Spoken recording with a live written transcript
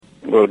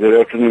Well,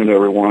 good afternoon,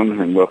 everyone,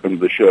 and welcome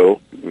to the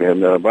show.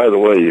 And by the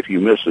way, if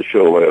you missed the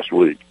show last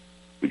week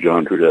with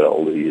John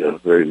Trudell, the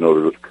very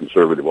noted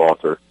conservative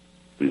author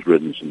who's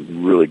written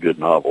some really good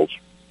novels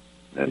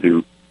and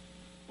who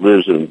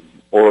lives in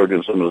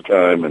Oregon some of the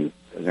time and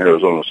in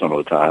Arizona some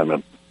of the time,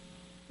 and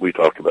we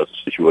talked about the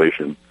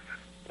situation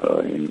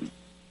in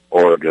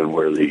Oregon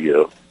where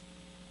the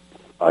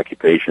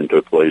occupation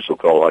took place,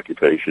 so-called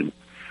occupation,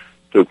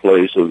 took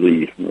place of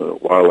the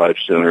Wildlife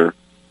Center,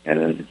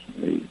 and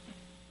the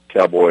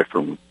cowboy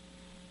from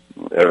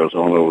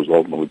Arizona was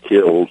ultimately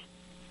killed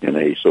in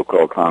a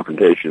so-called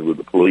confrontation with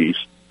the police,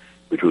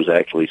 which was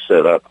actually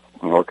set up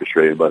and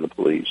orchestrated by the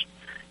police.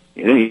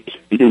 And if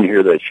you didn't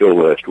hear that show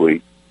last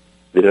week,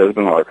 it has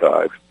been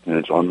archived, and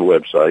it's on the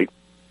website.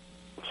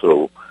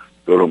 So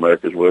go to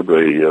America's Web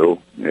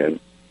Radio and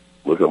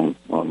look on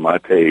my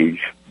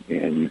page,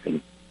 and you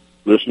can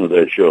listen to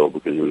that show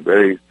because it was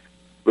very,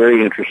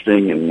 very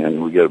interesting,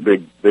 and we got a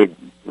big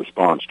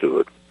response to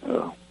it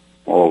all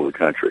over the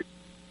country.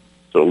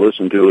 So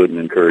listen to it and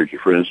encourage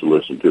your friends to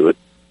listen to it,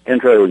 and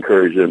try to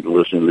encourage them to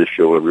listen to this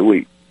show every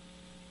week,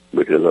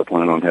 because I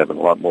plan on having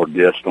a lot more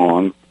guests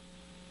on,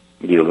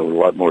 dealing with a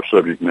lot more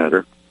subject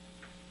matter.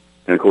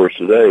 And, of course,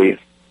 today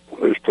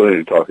there's plenty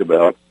to talk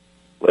about.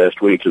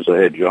 Last week, as I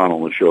had John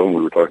on the show and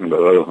we were talking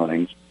about other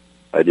things,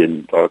 I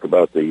didn't talk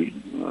about the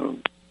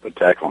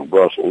attack on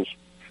Brussels,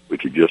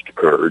 which had just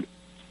occurred,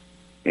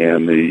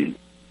 and the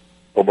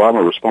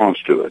Obama response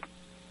to it.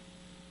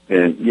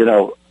 And, you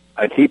know,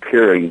 I keep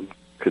hearing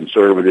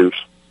conservatives,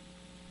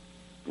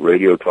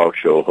 radio talk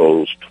show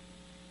hosts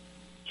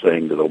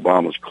saying that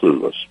Obama's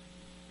clueless.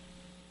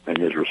 And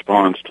his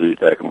response to the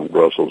attack on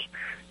Brussels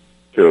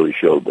clearly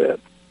showed that.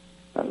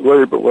 What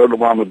did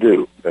Obama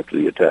do after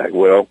the attack?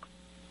 Well,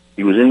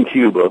 he was in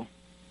Cuba,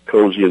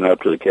 cozying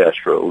up to the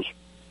Castros.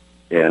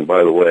 And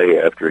by the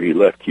way, after he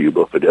left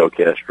Cuba, Fidel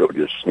Castro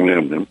just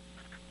slammed him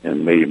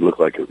and made him look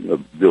like a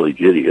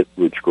village idiot,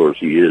 which, of course,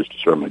 he is to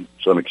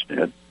some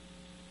extent.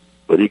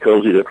 But he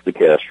cozied up to the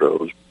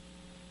Castros.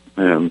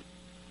 And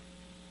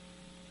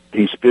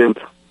he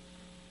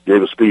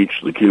gave a speech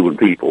to the Cuban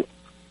people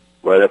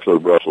right after the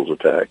Brussels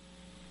attack.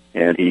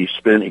 And he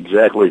spent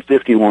exactly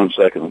 51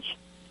 seconds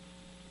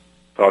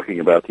talking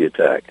about the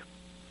attack,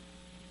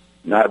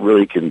 not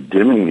really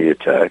condemning the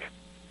attack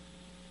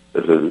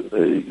as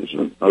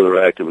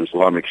another act of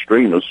Islamic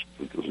extremism,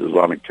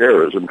 Islamic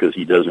terrorism, because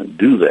he doesn't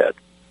do that.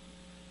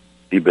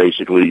 He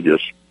basically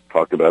just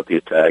talked about the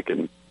attack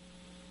and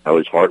how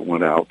his heart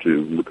went out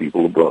to the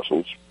people of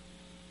Brussels.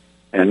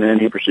 And then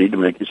he proceeded to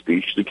make his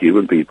speech to the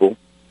Cuban people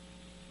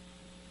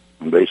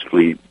and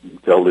basically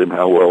tell them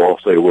how well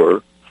off they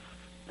were.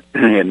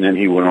 And then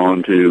he went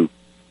on to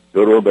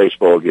go to a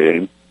baseball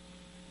game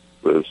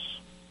with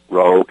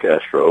Raul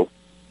Castro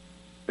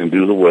and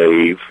do the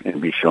wave and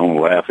be shown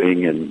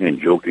laughing and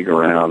joking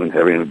around and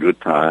having a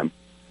good time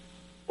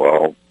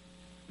while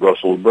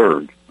Brussels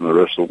burned and the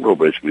rest of the world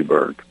basically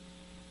burned.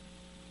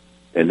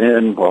 And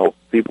then while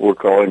people were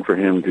calling for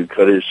him to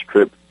cut his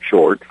trip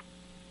short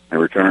and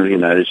return to the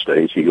United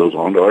States, he goes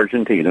on to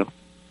Argentina.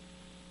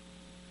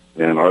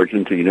 And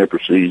Argentina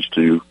proceeds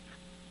to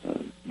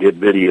get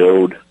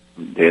videoed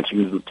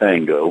dancing to the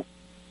tango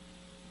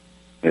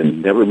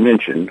and never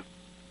mentioned,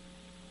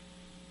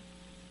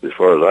 as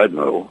far as I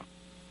know,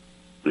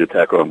 the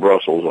attack on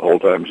Brussels the whole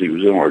time he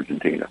was in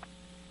Argentina.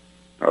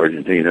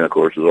 Argentina, of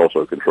course, is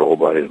also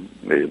controlled by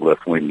a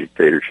left-wing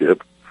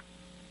dictatorship,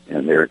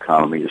 and their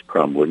economy is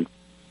crumbling.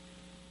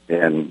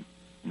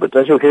 But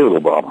that's okay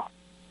with Obama,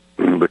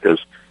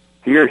 because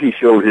here he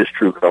showed his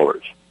true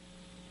colors.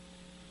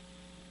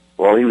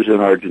 While he was in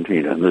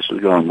Argentina, and this has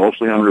gone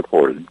mostly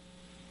unreported,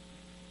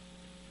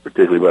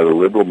 particularly by the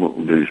liberal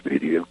news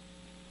media,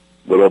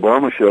 but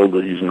Obama showed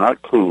that he's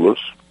not clueless,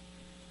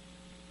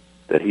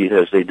 that he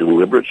has a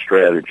deliberate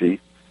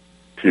strategy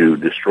to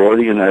destroy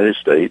the United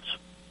States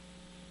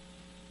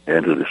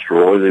and to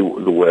destroy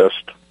the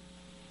West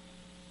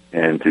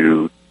and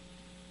to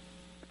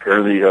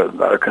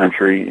turn our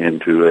country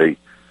into a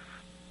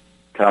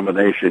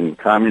combination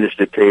communist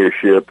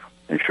dictatorship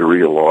and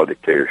Sharia law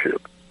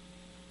dictatorship.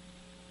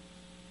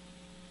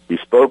 He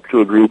spoke to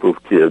a group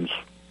of kids,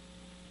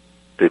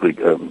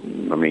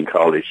 particularly,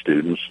 college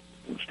students,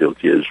 still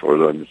kids as far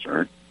as I'm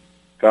concerned,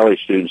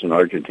 college students in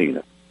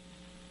Argentina.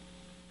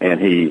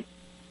 And he,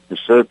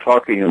 instead of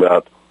talking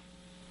about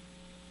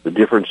the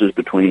differences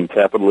between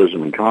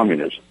capitalism and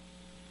communism,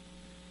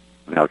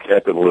 and how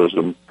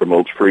capitalism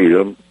promotes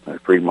freedom, a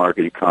free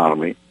market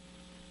economy,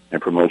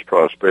 and promotes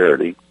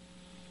prosperity,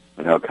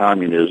 and how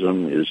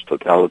communism is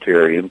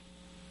totalitarian,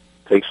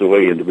 takes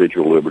away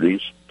individual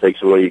liberties,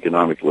 takes away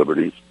economic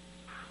liberties,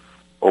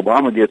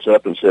 Obama gets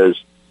up and says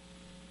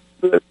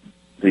that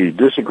the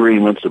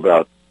disagreements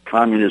about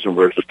communism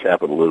versus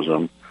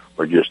capitalism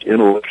are just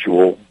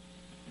intellectual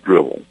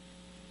drivel,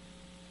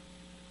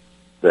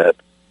 that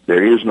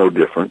there is no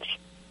difference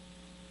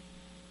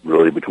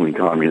really between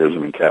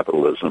communism and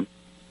capitalism,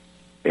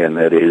 and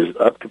that it is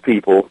up to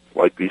people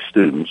like these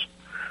students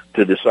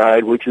to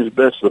decide which is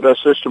the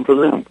best system for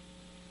them.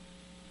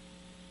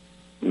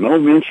 No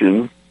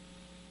mention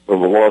of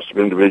the loss of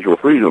individual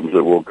freedoms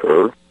that will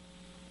occur,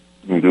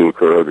 and do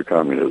occur under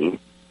communism.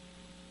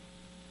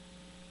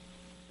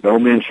 No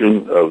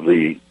mention of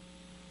the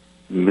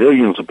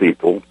millions of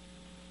people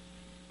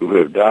who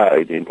have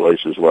died in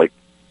places like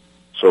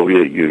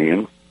Soviet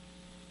Union,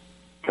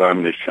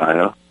 Communist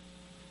China,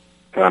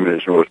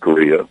 Communist North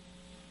Korea,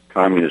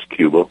 Communist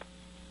Cuba.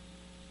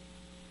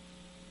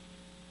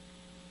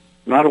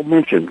 Not a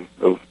mention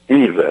of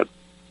any of that.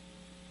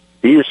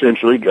 He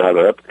essentially got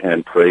up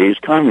and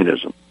praised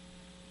communism.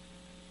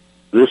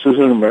 This is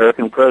an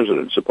American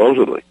president,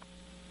 supposedly.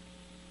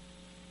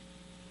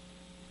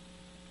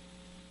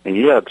 And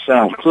yeah, it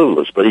sounds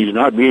clueless, but he's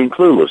not being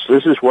clueless.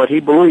 This is what he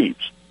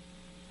believes.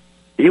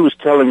 He was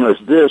telling us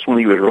this when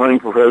he was running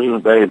for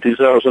president back in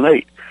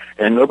 2008,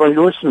 and nobody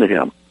listened to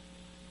him.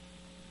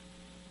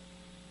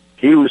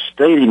 He was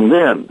stating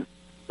then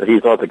that he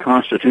thought the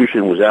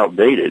Constitution was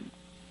outdated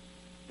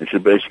and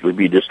should basically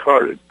be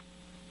discarded.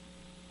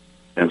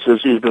 And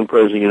since he's been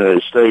president of the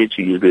United States,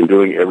 he's been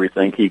doing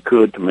everything he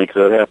could to make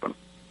that happen.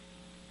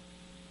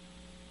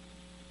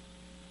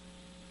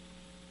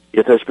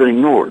 Yet that's been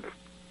ignored.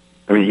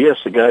 I mean, yes,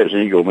 the guy is an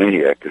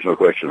egomaniac. There's no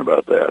question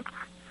about that.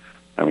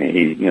 I mean,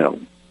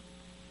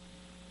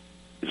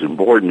 it's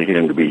important to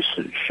him to be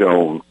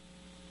shown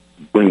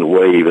win the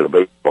wave at a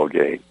baseball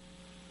game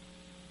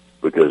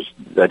because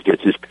that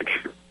gets his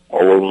picture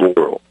all over the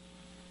world.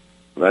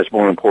 And that's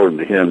more important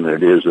to him than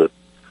it is that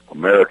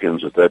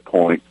Americans at that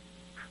point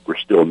were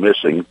still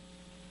missing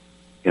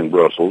in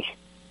Brussels.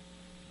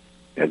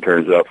 And it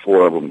turns out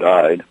 4 of them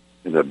died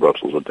in that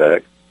Brussels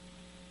attack.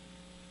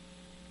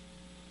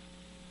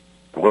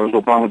 What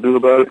does Obama do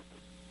about it?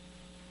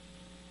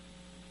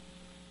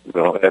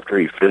 Well, after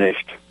he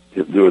finished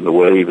doing the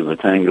wave and the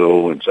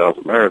tango in South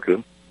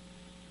America,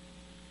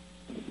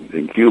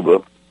 in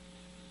Cuba,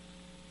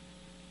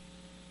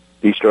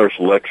 he starts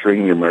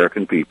lecturing the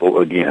American people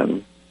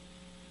again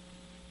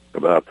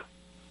about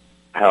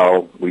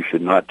how we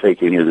should not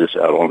take any of this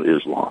out on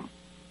Islam,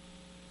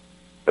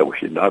 that we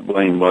should not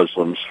blame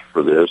Muslims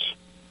for this.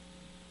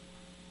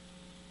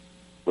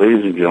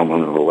 Ladies and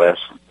gentlemen, in the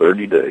last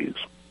 30 days,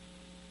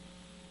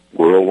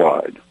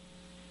 worldwide,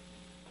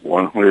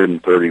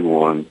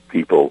 131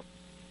 people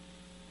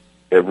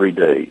every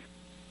day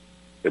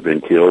have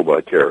been killed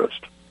by terrorists.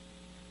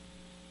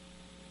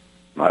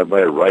 Not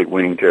by a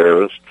right-wing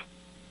terrorist,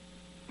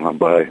 not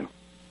by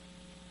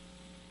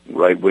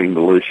right-wing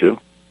militia,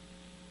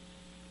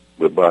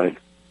 but by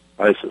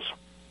ISIS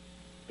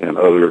and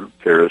other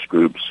terrorist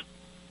groups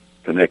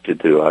connected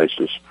to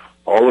ISIS,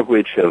 all of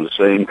which have the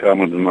same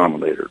common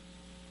denominator.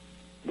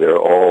 They're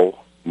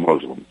all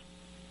Muslims.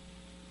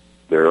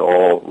 They're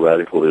all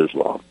radical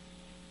Islam.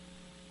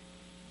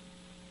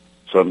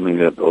 Something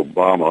that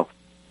Obama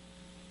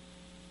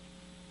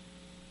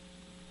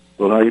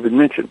will not even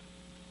mention.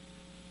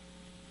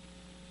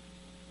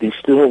 He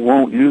still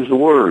won't use the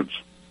words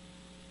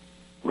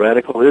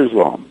radical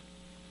Islam.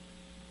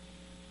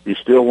 He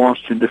still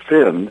wants to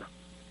defend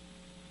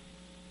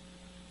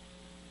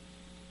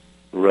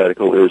the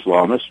radical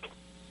Islamist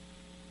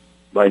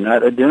by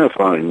not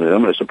identifying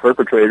them as the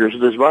perpetrators of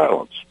this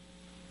violence.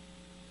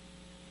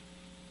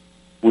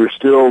 We're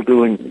still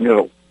doing,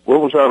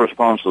 what was our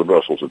response to the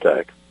Brussels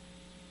attack?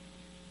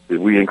 Did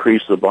we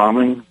increase the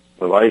bombing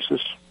of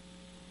ISIS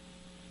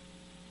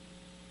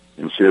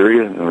in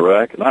Syria and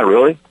Iraq? Not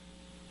really.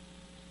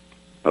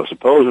 Now,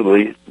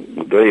 supposedly,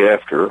 the day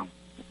after,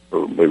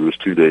 or maybe it was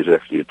 2 days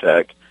after the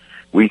attack,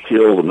 we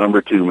killed the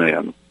number 2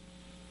 man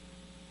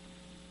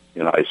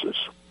in ISIS,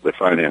 the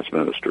finance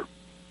minister.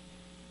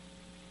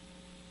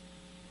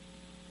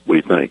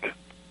 We think.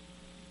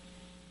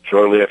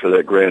 Shortly after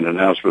that grand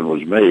announcement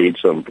was made,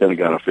 some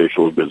Pentagon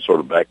official has been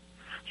started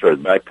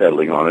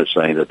backpedaling on it,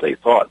 saying that they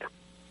thought,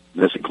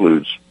 and this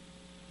includes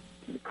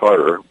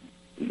Carter,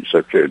 the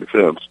Secretary of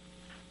Defense,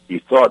 he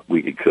thought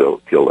we could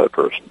kill that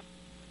person.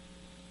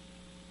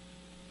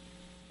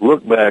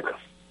 Look back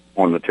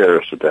on the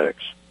terrorist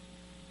attacks.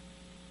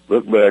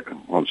 Look back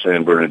on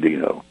San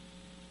Bernardino.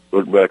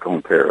 Look back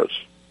on Paris.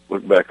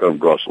 Look back on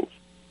Brussels.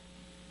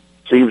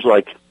 Seems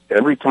like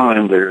every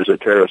time there is a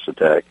terrorist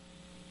attack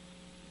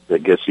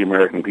that gets the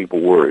American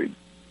people worried,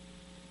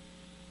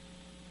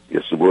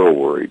 gets the world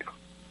worried,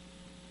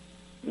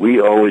 we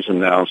always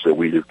announce that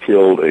we have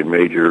killed a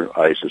major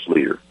ISIS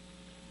leader.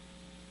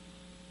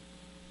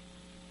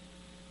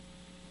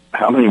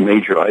 How many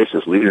major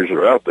ISIS leaders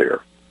are out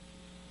there?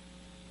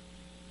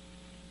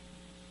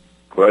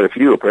 Quite a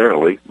few,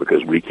 apparently,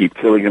 because we keep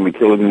killing them and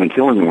killing them and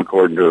killing them,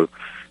 according to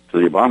the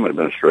Obama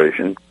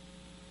administration.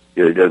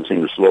 Yet it doesn't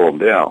seem to slow them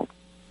down.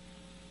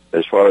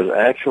 As far as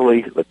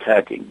actually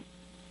attacking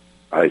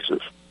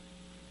ISIS,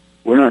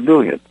 we're not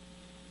doing it.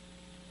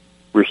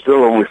 We're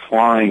still only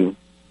flying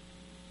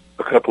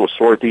a couple of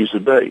sorties a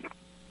day.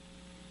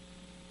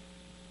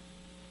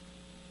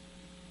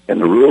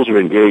 And the rules of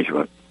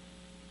engagement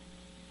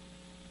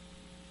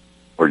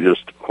are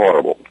just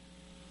horrible.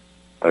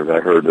 I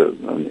heard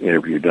an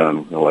interview done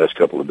in the last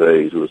couple of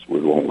days with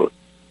one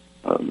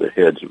of the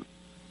heads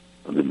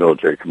of the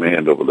military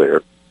command over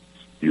there,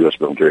 U.S.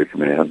 military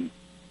command,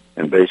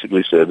 and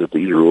basically said that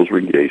these rules of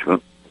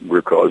engagement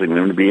were causing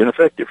them to be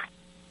ineffective.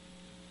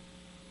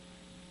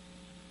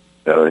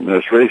 Now, the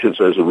administration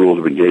says the rules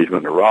of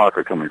engagement in Iraq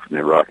are coming from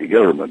the Iraqi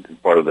government,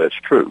 and part of that's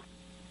true.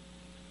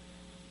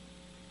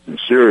 In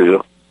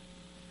Syria,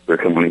 they're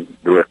coming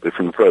directly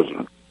from the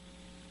president.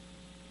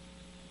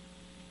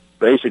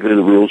 Basically,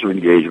 the rules of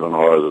engagement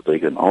are that they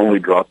can only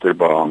drop their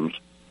bombs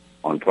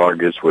on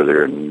targets where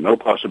there is no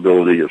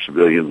possibility of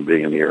civilians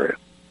being in the area.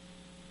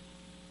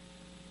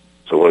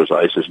 So what does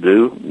ISIS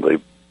do? They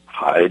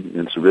hide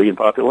in civilian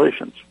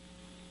populations.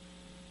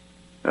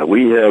 Now,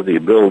 we have the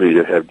ability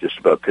to have just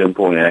about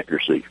pinpoint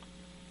accuracy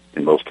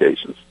in most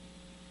cases.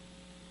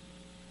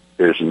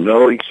 There's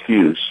no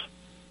excuse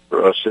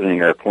for us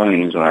sending our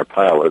planes and our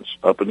pilots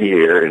up in the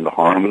air into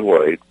harm's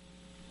way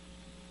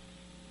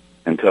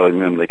and telling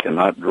them they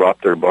cannot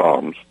drop their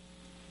bombs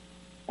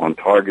on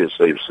targets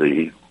they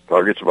see,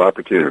 targets of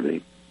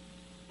opportunity,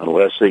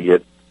 unless they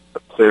get a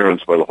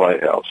clearance by the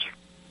White House.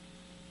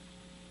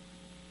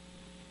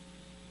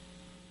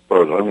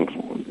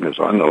 As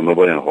I know,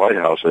 nobody in the White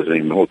House has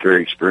any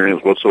military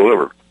experience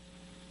whatsoever.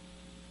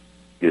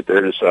 Yet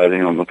they're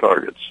deciding on the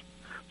targets.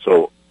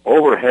 So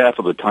over half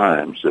of the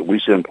times that we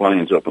send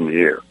planes up in the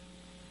air,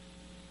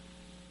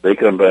 they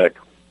come back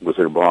with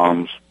their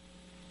bombs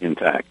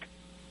intact,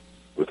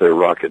 with their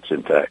rockets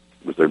intact,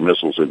 with their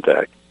missiles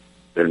intact.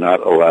 They're not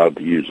allowed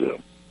to use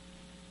them.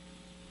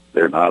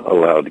 They're not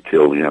allowed to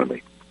kill the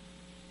enemy.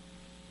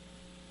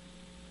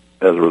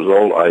 As a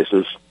result,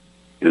 ISIS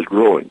is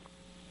growing.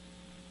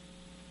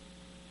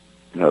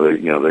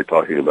 They're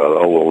talking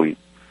about,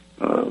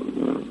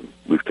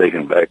 we've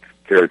taken back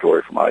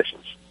territory from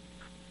ISIS.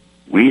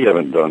 We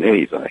haven't done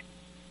anything.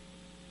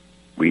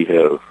 We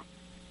have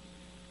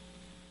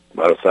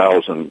about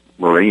 1,000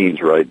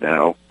 Marines right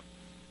now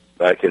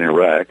back in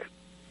Iraq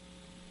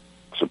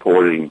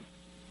supporting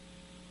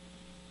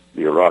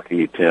the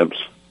Iraqi attempts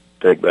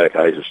to take back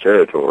ISIS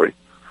territory,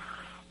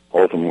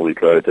 ultimately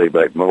try to take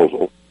back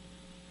Mosul.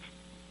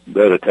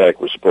 That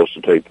attack was supposed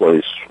to take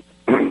place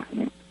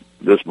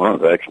this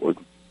month, actually,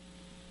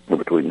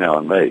 between now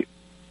and May.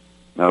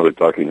 Now they're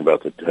talking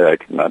about the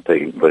attack not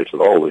taking place at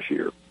all this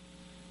year.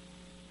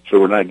 So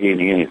we're not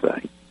gaining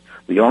anything.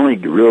 The only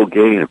real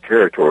gain of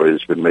territory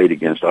that's been made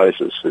against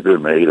ISIS has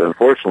been made,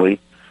 unfortunately,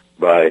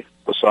 by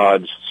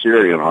Assad's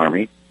Syrian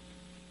army,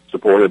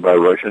 supported by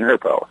Russian air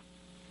power.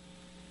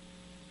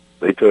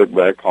 They took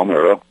back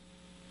Palmyra,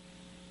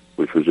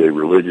 which was a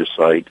religious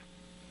site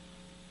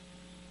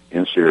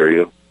in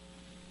Syria,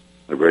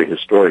 a very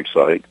historic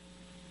site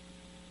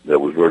that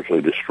was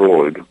virtually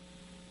destroyed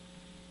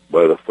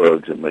by the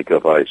thugs that make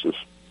up ISIS.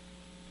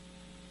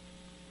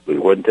 But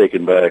it wasn't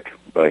taken back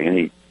by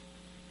any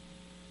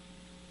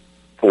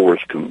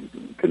force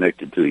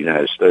connected to the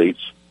United States.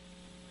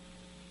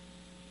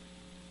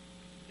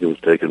 It was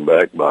taken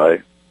back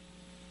by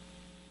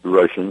the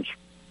Russians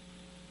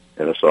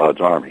and Assad's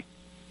army.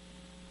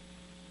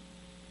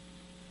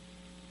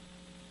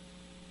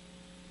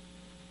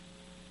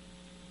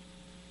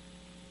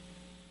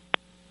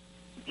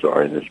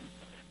 Sorry,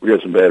 we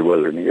got some bad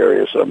weather in the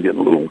area, so I'm getting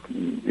a little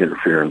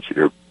interference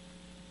here.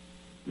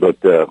 But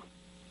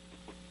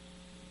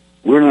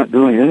we're not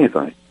doing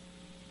anything.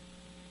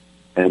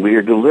 And we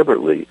are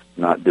deliberately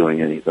not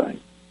doing anything.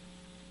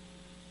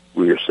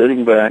 We are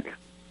sitting back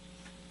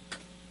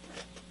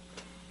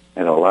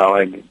and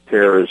allowing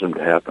terrorism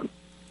to happen.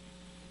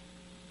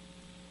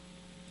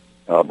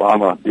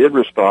 Obama did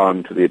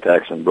respond to the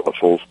attacks in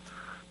Brussels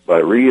by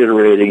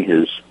reiterating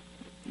his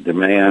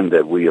demand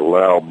that we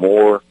allow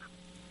more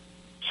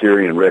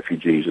Syrian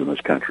refugees in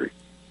this country,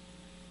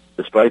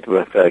 despite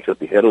the fact that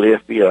the head of the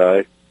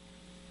FBI,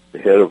 the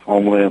head of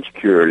Homeland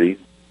Security,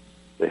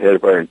 the head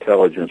of our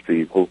intelligence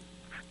people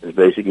has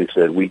basically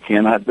said, we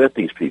cannot vet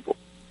these people.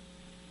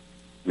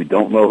 We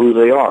don't know who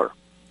they are.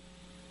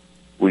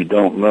 We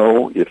don't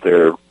know if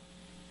they're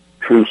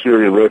true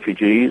Syrian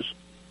refugees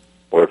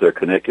or if they're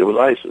connected with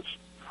ISIS.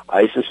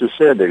 ISIS has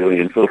said they're going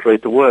to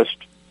infiltrate the West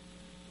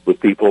with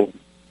people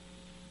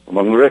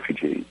among the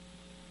refugees.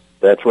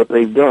 That's what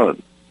they've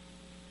done.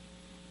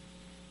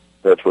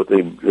 That's what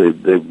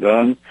they've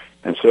done,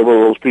 and several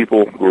of those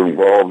people were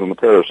involved in the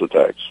Paris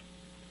attacks.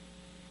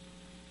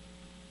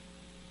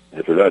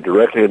 If they're not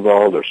directly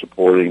involved, they're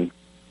supporting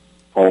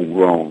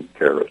homegrown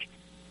terrorists.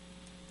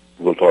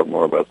 We'll talk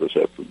more about this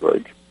after the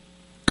break.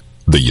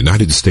 The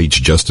United States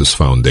Justice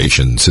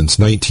Foundation since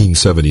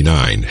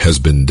 1979 has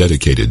been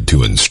dedicated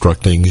to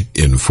instructing,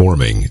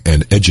 informing,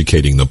 and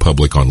educating the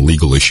public on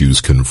legal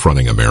issues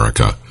confronting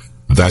America.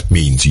 That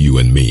means you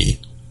and me.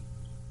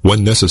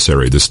 When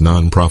necessary, this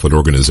nonprofit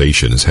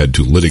organization has had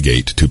to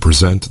litigate to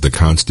present the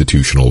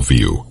constitutional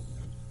view.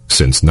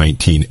 Since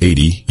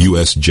 1980,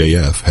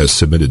 USJF has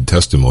submitted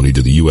testimony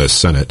to the U.S.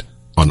 Senate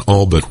on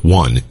all but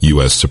one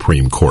U.S.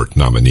 Supreme Court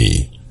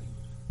nominee.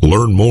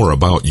 Learn more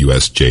about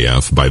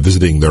USJF by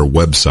visiting their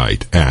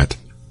website at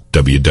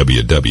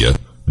www.usjf.net.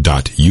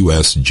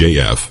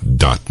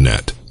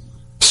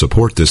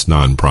 Support this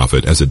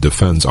nonprofit as it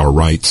defends our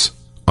rights,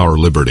 our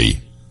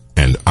liberty,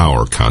 and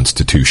our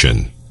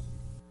Constitution.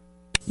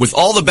 With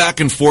all the back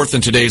and forth in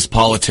today's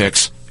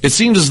politics, it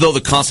seems as though the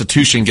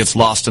Constitution gets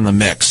lost in the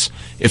mix.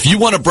 If you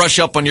want to brush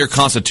up on your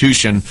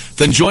Constitution,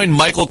 then join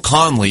Michael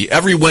Conley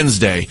every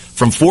Wednesday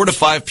from 4 to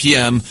 5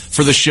 p.m.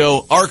 for the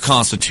show Our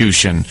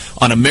Constitution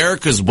on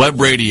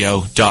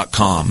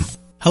americaswebradio.com.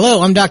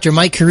 Hello, I'm Dr.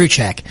 Mike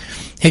Karuchak.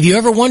 Have you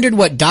ever wondered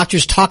what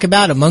doctors talk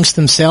about amongst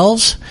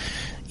themselves?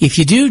 If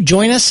you do,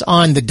 join us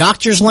on the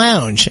Doctor's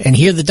Lounge and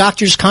hear the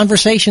doctors'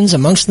 conversations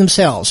amongst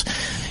themselves.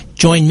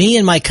 Join me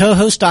and my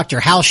co-host, Dr.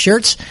 Hal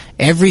Schertz,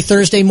 every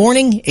Thursday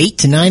morning, 8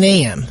 to 9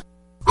 a.m.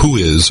 Who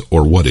is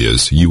or what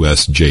is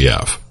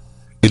USJF?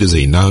 It is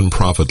a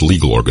non-profit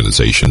legal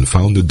organization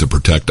founded to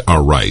protect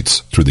our rights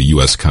through the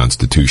U.S.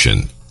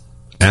 Constitution.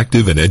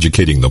 Active in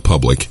educating the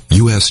public,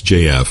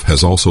 USJF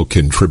has also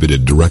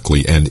contributed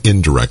directly and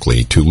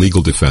indirectly to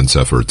legal defense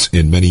efforts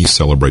in many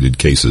celebrated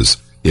cases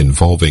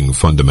involving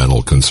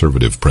fundamental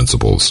conservative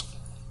principles.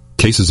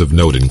 Cases of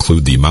note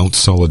include the Mount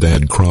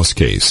Soledad Cross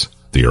case,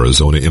 the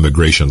Arizona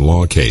immigration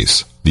law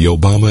case, the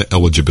Obama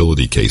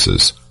eligibility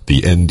cases,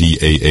 the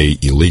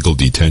NDAA illegal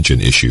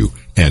detention issue,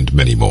 and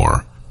many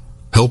more.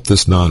 Help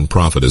this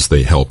nonprofit as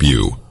they help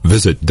you.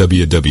 Visit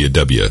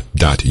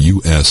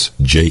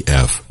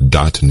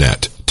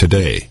www.usjf.net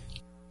today.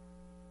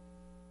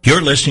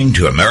 You're listening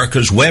to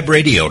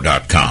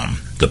americaswebradio.com,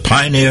 the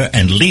pioneer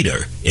and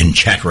leader in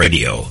chat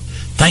radio.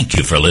 Thank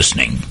you for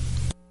listening.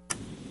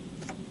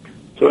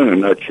 So in a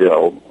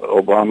nutshell,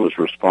 Obama's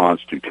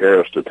response to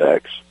terrorist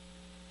attacks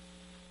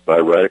by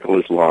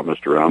radical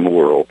Islamists around the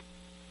world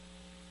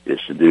is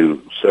to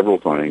do several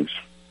things.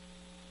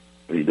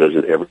 He does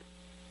it every.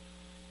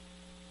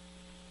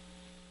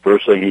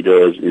 First thing he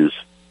does is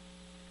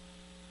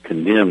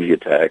condemn the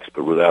attacks,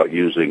 but without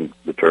using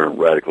the term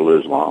radical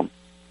Islam.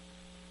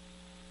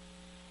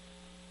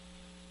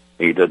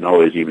 He doesn't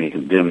always even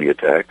condemn the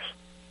attacks.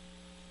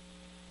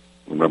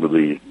 Remember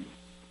the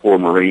 4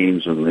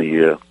 Marines and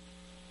the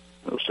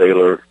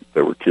sailor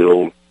that were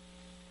killed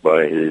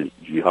by a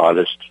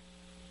jihadist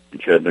in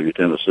Chattanooga,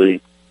 Tennessee?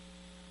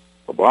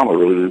 Obama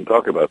really didn't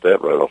talk about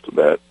that right off the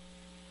bat.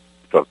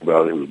 He talked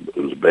about it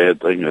was a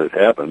bad thing that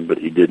had happened, but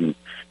he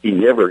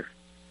never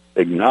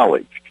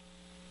acknowledged,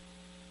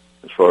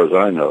 as far as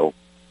I know,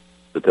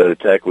 that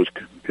attack was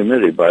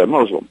committed by a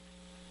Muslim,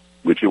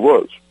 which it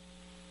was,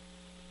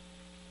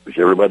 which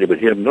everybody but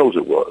him knows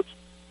it was.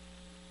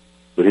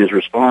 But his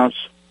response,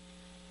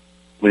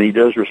 when he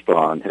does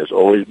respond, has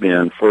always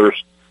been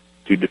first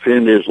to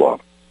defend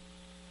Islam,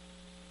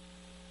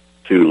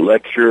 to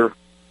lecture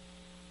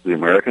the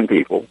American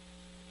people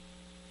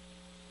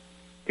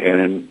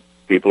and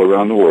people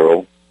around the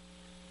world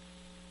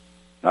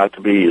not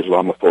to be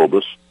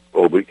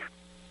Islamophobic,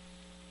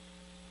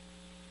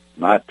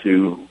 not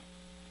to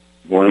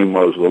blame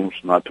Muslims,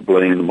 not to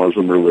blame the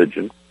Muslim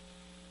religion,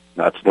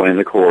 not to blame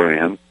the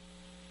Quran,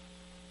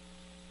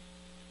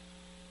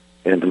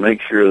 and to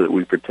make sure that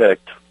we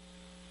protect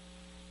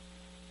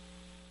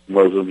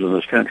Muslims in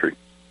this country.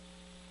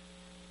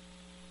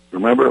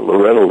 Remember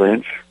Loretta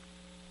Lynch,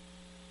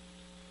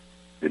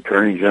 the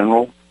Attorney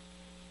General,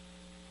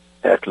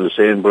 after the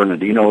San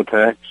Bernardino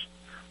attacks?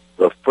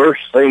 The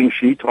first thing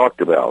she talked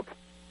about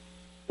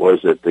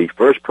was that the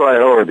first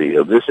priority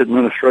of this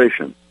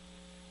administration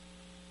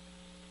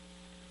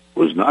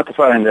was not to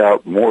find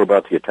out more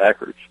about the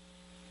attackers,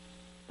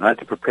 not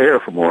to prepare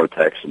for more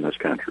attacks in this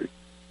country,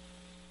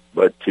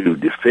 but to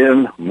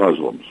defend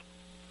Muslims.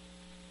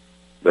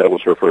 That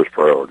was her first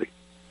priority.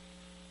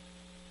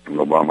 And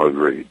Obama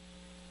agreed.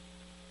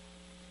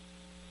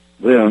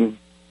 Then,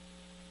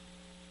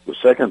 the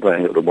second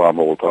thing that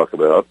Obama will talk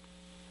about,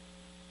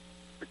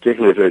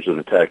 particularly if there's an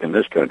attack in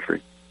this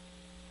country,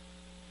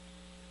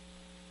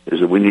 is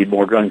that we need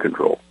more gun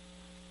control.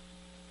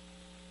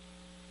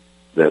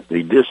 That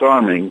the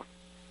disarming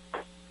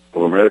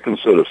of American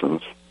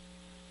citizens,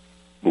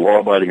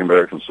 law-abiding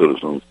American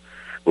citizens,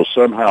 will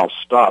somehow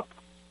stop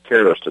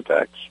terrorist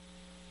attacks,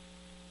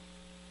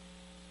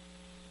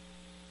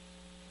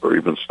 or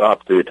even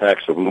stop the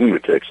attacks of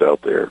lunatics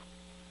out there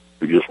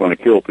who just want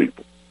to kill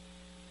people.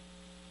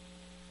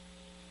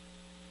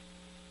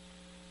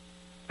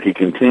 He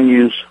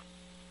continues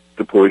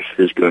to push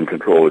his gun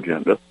control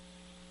agenda,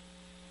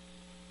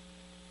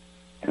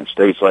 and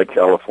states like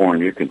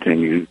California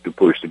continue to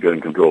push the gun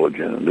control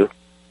agenda.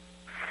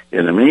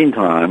 In the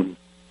meantime,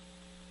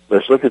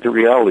 let's look at the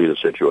reality of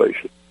the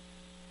situation.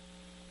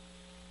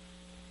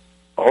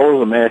 All of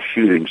the mass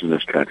shootings in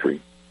this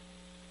country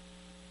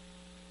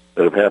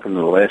that have happened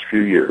in the last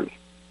few years,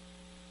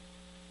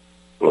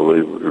 whether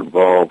they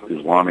involve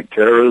Islamic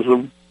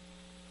terrorism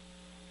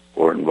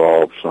or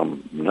involve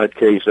some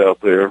nutcase out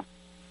there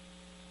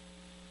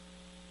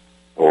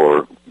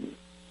or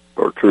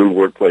true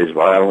workplace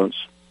violence,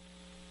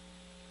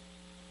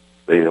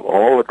 they have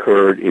all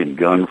occurred in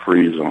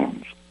gun-free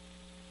zones.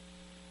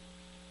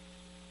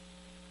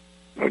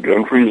 Now,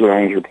 gun-free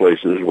zones are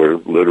places where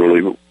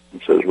literally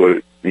it says what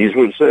it means,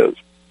 what it says.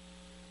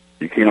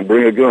 You can't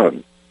bring a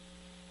gun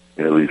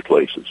into these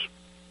places.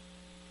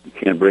 You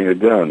can't bring a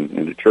gun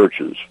into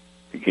churches.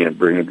 You can't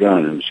bring a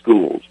gun into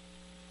schools.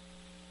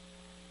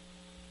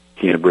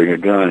 can't bring a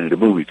gun into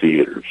movie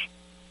theaters.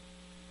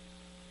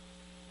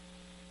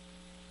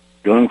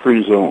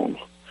 Gun-free zones.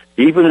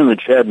 Even in the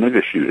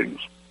Chattanooga shootings,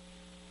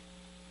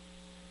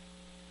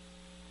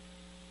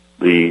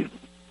 the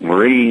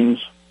Marines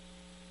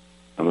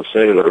and the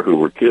sailor who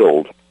were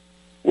killed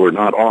were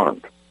not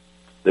armed.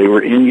 They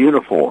were in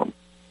uniform.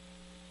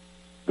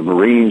 The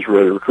Marines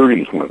were at a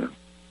recruiting center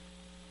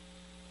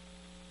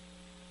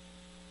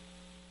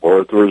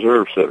or at the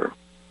Reserve Center.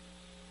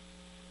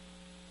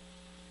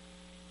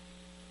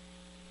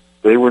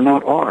 They were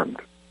not armed.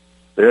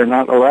 They are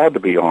not allowed to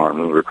be armed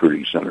in the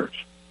recruiting centers.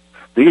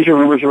 These are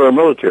members of our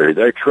military.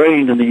 They're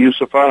trained in the use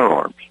of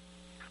firearms.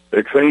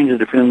 They're trained to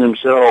defend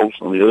themselves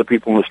and the other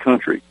people in this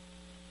country.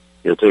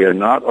 Yet they are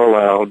not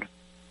allowed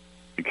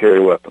to carry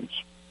weapons.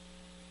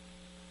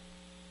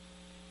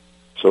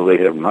 So they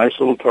have nice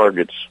little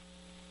targets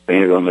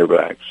painted on their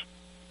backs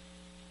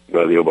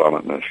by the Obama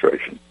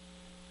administration.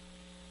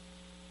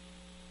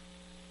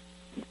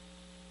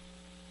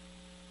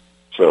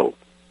 So,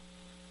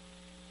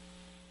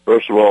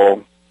 first of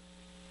all,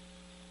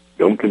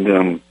 don't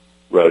condemn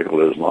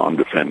radical Islam,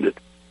 defend it.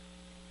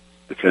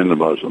 Defend the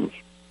Muslims.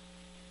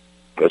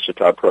 That's the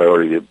top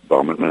priority of the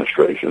Obama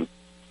administration.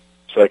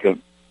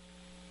 Second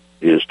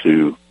is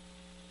to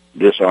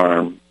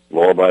disarm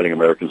law-abiding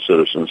American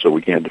citizens so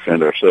we can't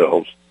defend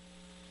ourselves.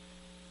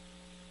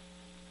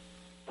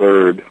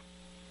 Third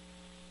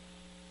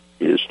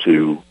is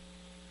to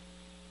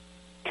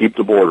keep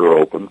the border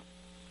open,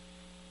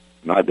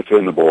 not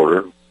defend the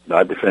border,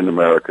 not defend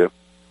America,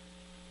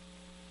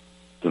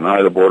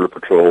 deny the Border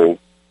Patrol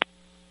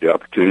the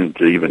opportunity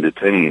to even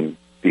detain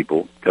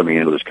people coming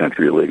into this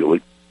country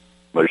illegally,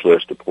 much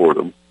less deport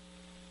them.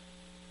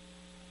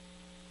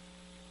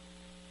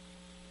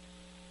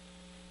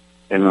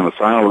 And then the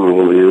final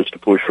rule is to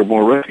push for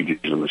more refugees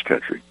in this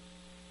country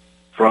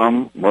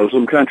from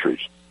Muslim countries.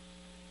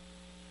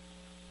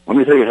 Let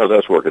me tell you how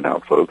that's working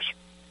out, folks.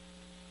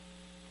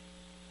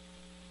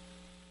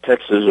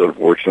 Texas,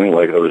 unfortunately,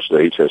 like other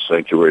states, has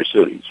sanctuary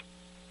cities.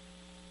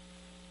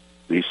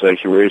 These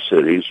sanctuary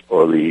cities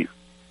are the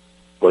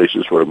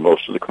places where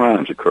most of the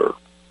crimes occur.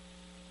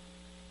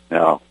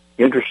 Now,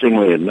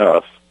 interestingly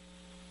enough,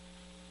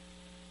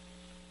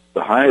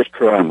 the highest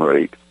crime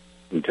rate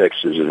in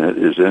Texas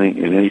is in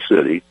any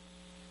city,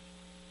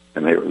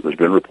 and there's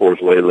been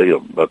reports lately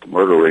about the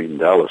murder rate in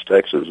Dallas,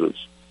 Texas.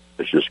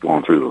 It's just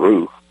gone through the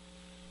roof.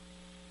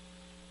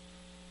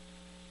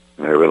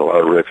 And there have been a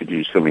lot of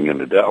refugees coming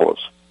into Dallas.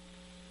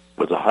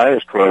 But the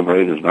highest crime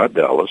rate is not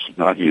Dallas,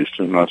 not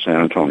Houston, not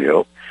San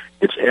Antonio.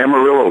 It's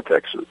Amarillo,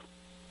 Texas.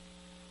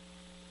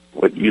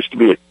 What used to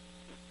be a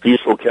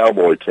peaceful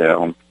cowboy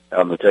town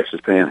out in the Texas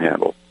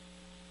Panhandle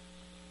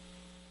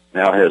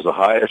now has the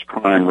highest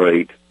crime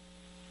rate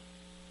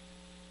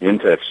in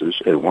Texas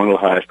and one of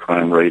the highest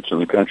crime rates in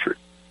the country.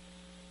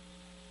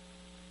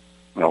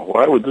 Now,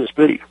 why would this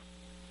be?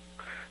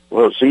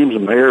 Well, it seems the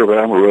mayor of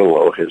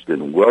Amarillo has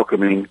been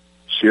welcoming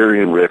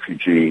Syrian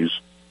refugees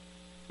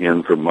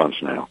in for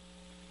months now.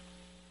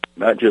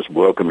 Not just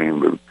welcoming,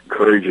 but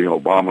encouraging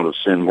Obama to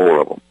send more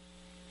of them.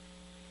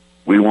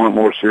 We want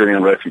more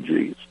Syrian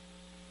refugees.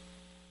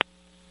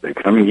 They're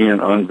coming in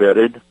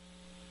unvetted.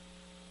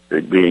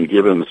 They're being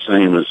given the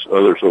same as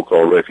other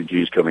so-called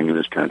refugees coming in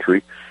this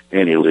country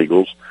and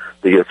illegals.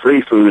 They get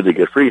free food, they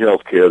get free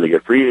health care, they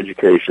get free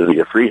education, they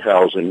get free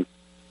housing,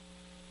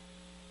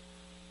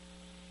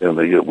 and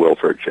they get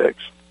welfare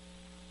checks.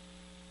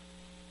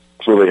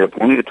 So they have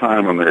plenty of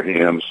time on their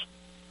hands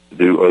to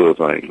do other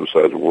things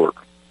besides work.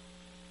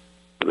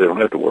 But they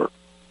don't have to work.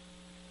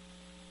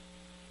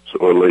 So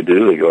what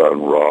do? They go out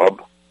and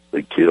rob,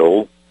 they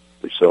kill,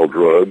 they sell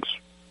drugs.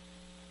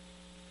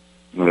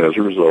 And as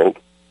a result,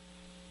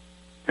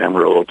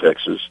 Amarillo,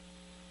 Texas,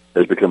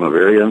 has become a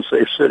very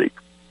unsafe city.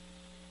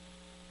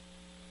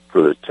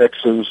 For the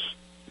Texans,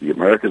 the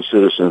American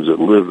citizens that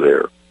live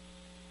there,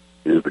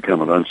 it has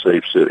become an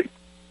unsafe city.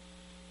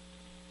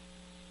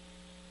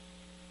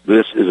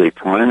 This is a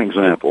prime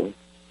example,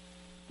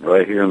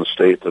 right here in the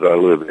state that I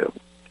live in,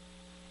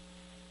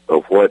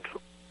 of what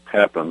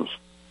happens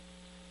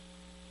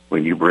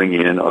when you bring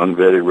in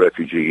unvetted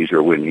refugees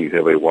or when you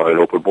have a wide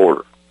open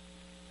border.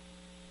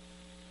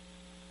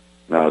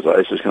 Now, is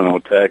ISIS going to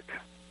attack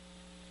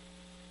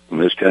in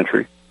this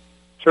country?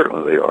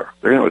 Certainly they are.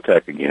 They're going to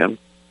attack again.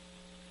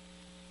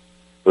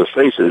 Let's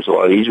face it, it's a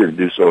lot easier to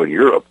do so in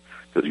Europe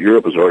because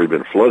Europe has already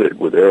been flooded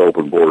with their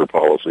open border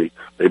policy.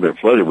 They've been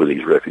flooded with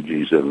these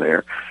refugees in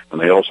there. And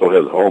they also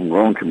have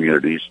homegrown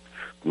communities,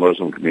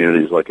 Muslim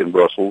communities like in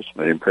Brussels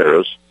and in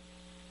Paris,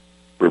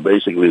 where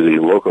basically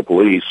the local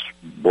police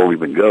won't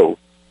even go.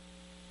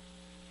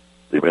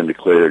 They've been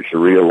declared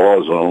Sharia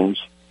law zones,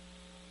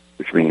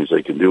 which means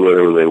they can do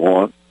whatever they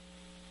want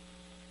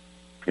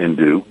and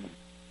do.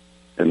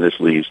 And this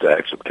leads to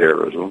acts of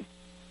terrorism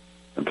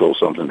until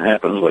something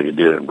happens like it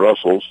did in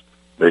Brussels.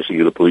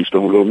 Basically, the police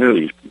don't go near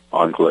these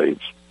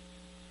enclaves.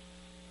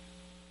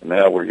 And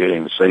now we're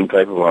getting the same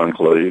type of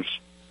enclaves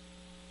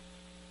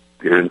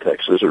here in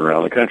Texas and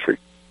around the country.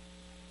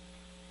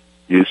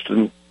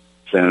 Houston,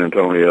 San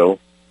Antonio,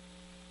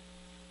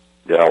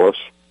 Dallas,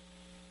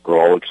 are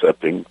all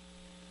accepting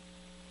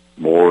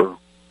more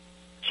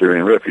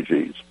Syrian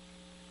refugees.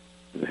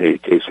 In the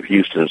case of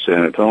Houston and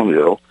San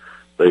Antonio,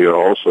 they are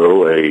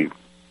also a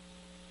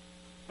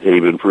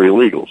haven for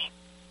illegals.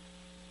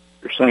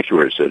 They're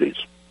sanctuary cities.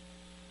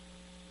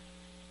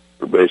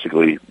 They're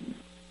basically,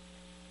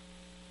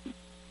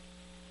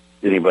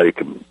 anybody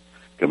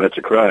commits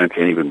a crime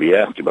can't even be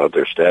asked about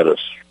their status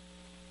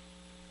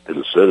as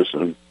a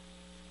citizen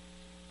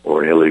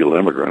or an illegal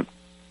immigrant.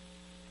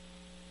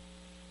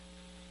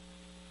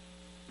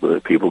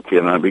 But people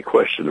cannot be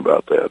questioned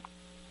about that.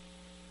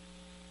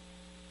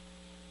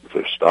 If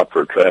they're stopped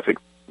for a traffic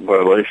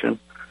violation,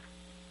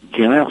 you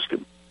can't ask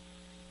them.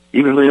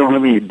 Even if they don't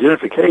have any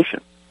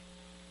identification,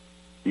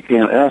 you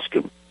can't ask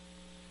them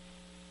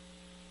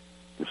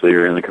if they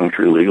are in the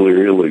country legally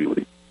or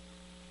illegally.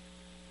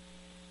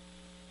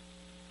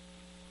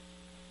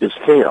 It's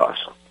chaos.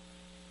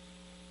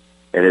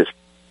 And it's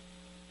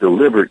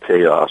deliberate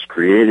chaos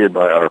created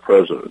by our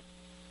president.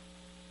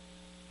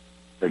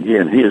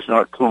 Again, he is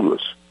not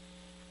clueless.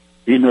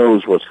 He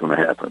knows what's going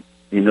to happen.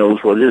 He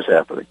knows what is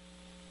happening.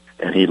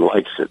 And he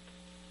likes it.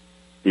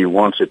 He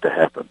wants it to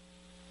happen.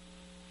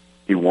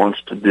 He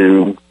wants to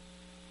do,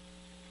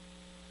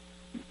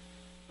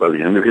 by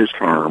the end of his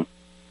term,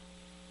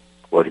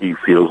 what he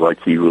feels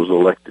like he was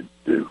elected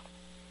to do.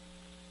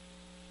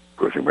 Of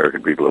course, the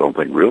American people, I don't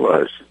think,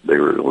 realize they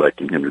were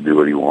electing him to do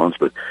what he wants,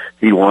 but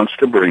he wants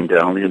to bring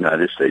down the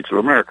United States of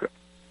America.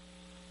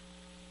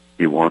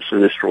 He wants to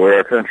destroy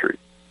our country.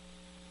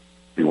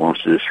 He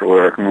wants to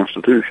destroy our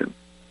Constitution.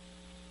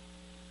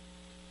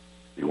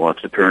 He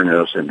wants to turn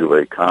us into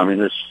a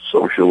communist,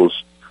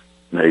 socialist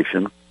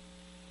nation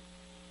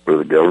where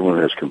the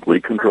government has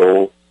complete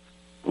control.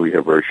 We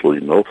have virtually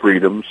no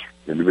freedoms,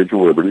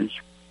 individual liberties.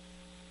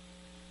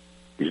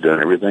 He's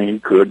done everything he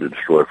could to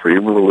destroy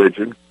freedom of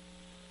religion,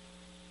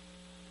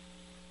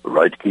 the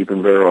right to keep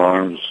and bear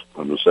arms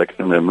under the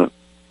Second Amendment,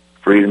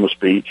 freedom of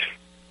speech,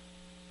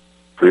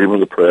 freedom of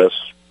the press.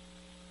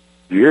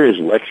 Did you hear his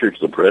lecture to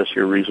the press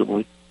here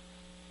recently?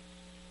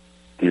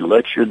 He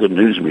lectured the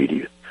news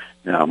media.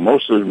 Now,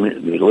 most of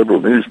the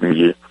liberal news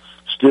media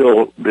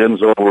still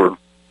bends over,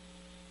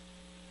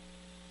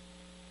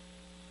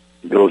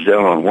 goes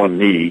down on one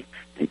knee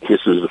and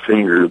kisses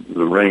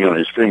the ring on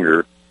his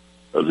finger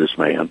of this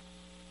man,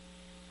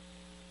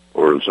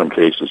 or in some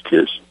cases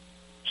kiss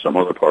some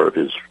other part of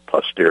his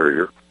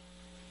posterior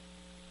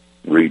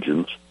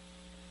regions.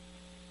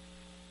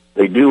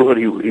 They do what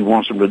he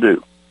wants them to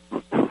do.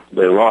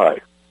 They lie.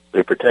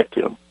 They protect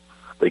him.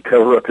 They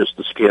cover up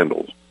the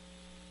scandals.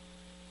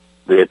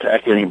 They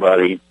attack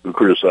anybody who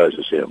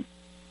criticizes him.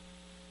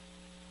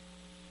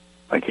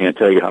 I can't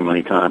tell you how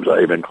many times I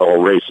have been called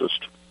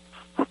racist.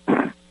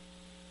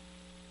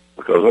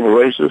 Because I'm a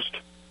racist?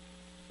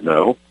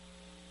 No,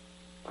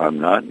 I'm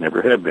not,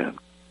 never have been.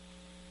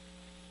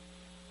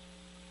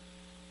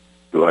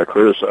 Do I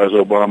criticize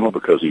Obama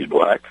because he's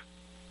black?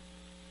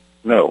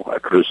 No, I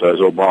criticize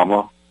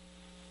Obama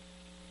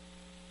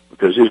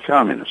because he's a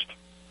communist,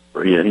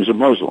 or he's a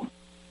Muslim.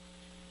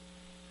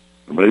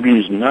 Or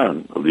maybe he's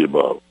none of the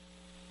above.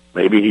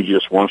 Maybe he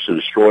just wants to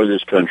destroy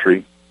this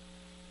country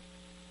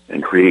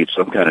and create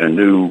some kind of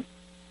new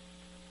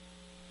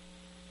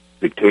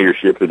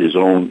dictatorship in his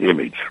own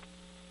image.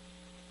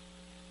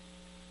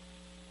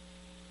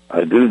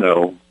 I do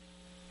know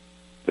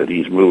that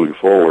he's moving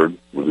forward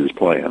with his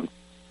plan.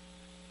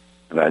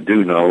 And I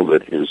do know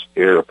that his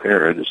heir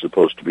apparent is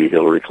supposed to be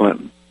Hillary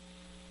Clinton,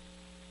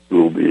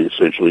 who will be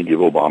essentially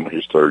give Obama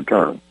his third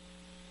term.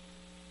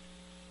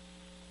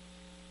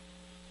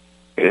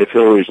 And if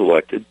Hillary's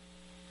elected,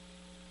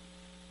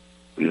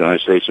 the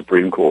United States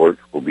Supreme Court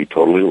will be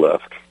totally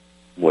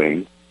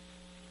left-wing.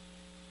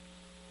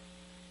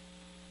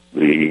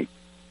 The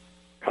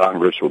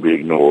Congress will be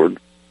ignored.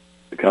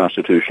 The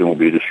Constitution will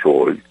be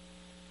destroyed.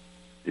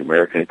 The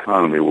American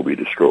economy will be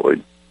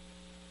destroyed.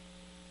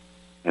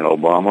 And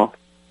Obama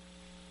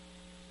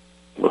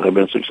will have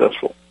been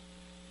successful.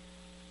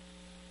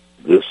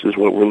 This is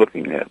what we're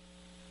looking at.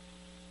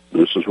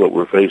 This is what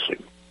we're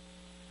facing.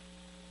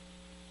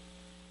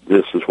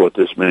 This is what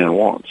this man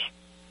wants.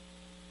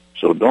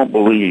 So don't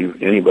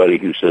believe anybody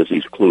who says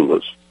he's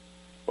clueless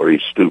or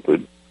he's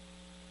stupid.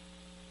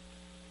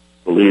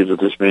 Believe that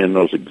this man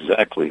knows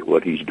exactly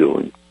what he's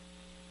doing.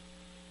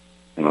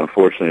 And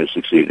unfortunately is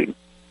succeeding.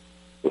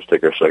 Let's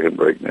take our second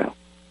break now.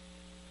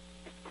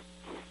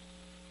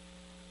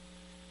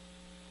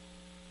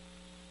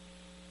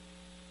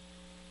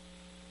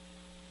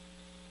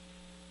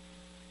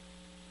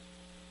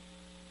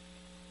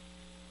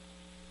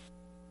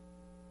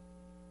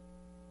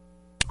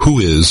 Who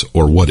is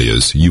or what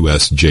is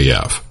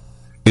USJF?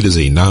 It is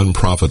a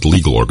non-profit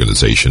legal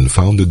organization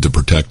founded to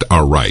protect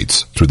our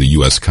rights through the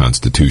U.S.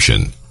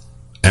 Constitution.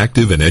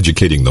 Active in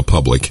educating the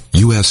public,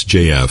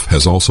 USJF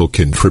has also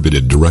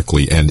contributed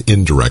directly and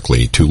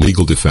indirectly to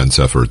legal defense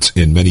efforts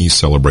in many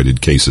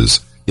celebrated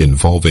cases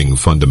involving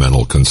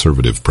fundamental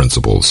conservative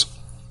principles.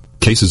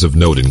 Cases of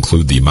note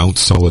include the Mount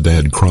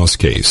Soledad Cross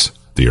case,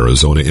 the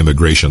Arizona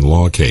immigration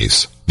law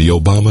case, the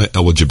Obama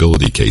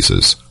eligibility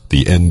cases,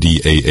 the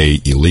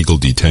NDAA illegal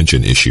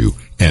detention issue,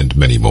 and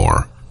many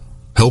more.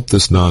 Help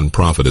this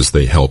nonprofit as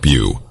they help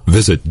you.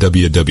 Visit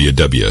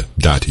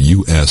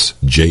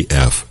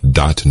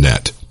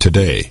www.usjf.net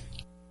today.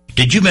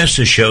 Did you miss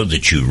a show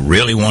that you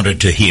really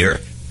wanted to hear?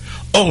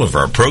 All of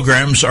our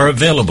programs are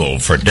available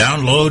for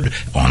download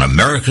on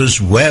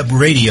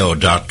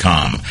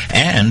americaswebradio.com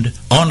and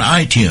on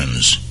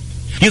iTunes.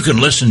 You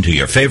can listen to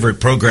your favorite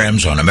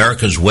programs on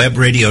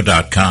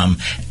americaswebradio.com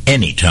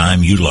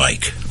anytime you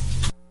like.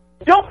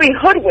 Don't be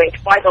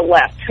hoodwinked by the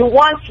left, who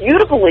wants you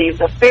to believe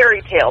the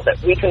fairy tale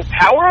that we can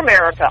power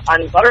America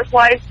on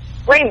butterflies,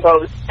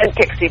 rainbows, and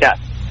pixie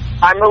dust.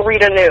 I'm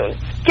Marita Noon.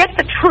 Get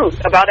the truth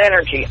about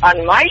energy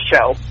on my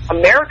show,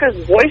 America's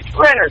Voice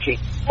for Energy,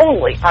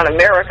 only on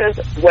America's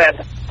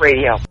Web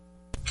Radio.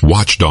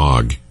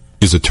 Watchdog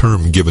is a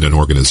term given an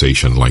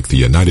organization like the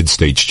United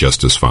States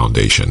Justice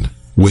Foundation,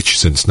 which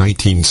since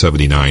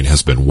 1979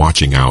 has been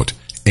watching out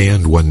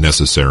and, when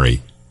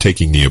necessary,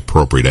 taking the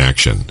appropriate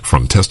action,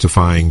 from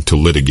testifying to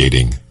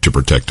litigating to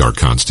protect our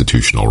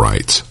constitutional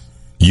rights.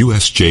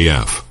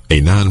 USJF,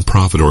 a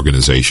non-profit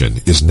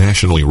organization, is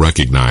nationally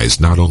recognized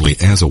not only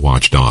as a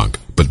watchdog,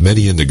 but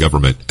many in the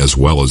government, as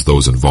well as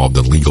those involved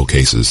in legal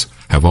cases,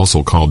 have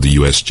also called the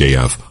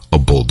USJF a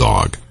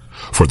bulldog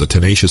for the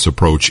tenacious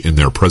approach in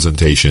their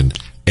presentation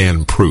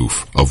and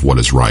proof of what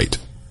is right.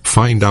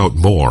 Find out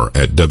more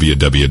at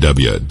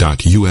www.usjf.net.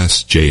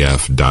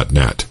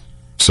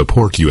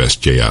 Support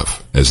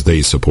USJF as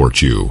they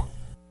support you.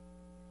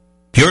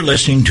 You're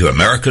listening to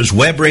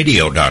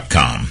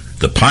americaswebradio.com,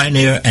 the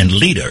pioneer and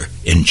leader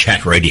in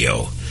chat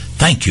radio.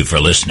 Thank you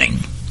for listening.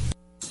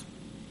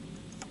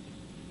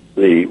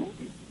 The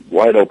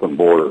wide open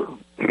border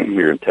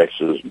here in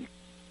Texas,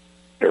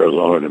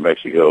 Arizona, and New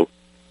Mexico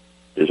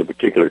is a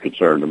particular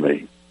concern to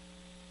me,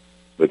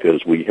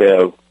 because we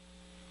have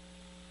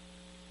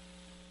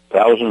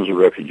thousands of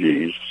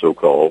refugees,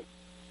 so-called,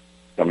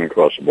 coming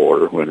across the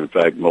border, when in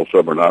fact most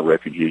of them are not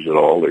refugees at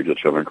all. They're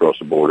just coming across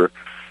the border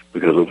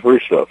because of the free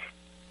stuff.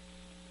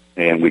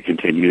 And we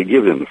continue to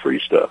give them the free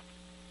stuff.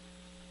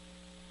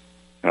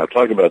 Now, I've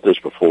talked about this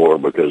before,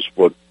 because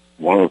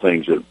one of the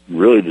things that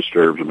really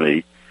disturbs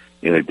me,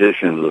 in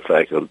addition to the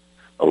fact that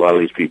a lot of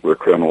these people are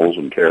criminals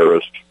and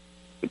terrorists,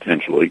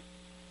 potentially,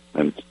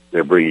 and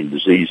they're bringing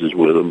diseases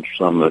with them,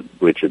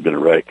 which have been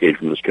eradicated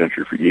from this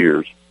country for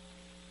years.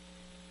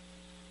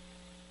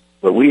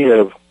 But we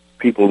have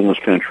people in this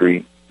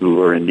country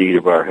who are in need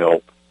of our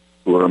help,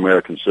 who are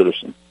American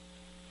citizens.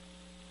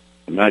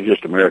 And not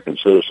just American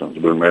citizens,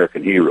 but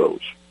American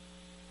heroes,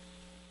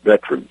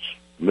 veterans,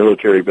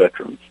 military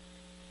veterans.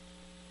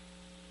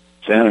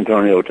 San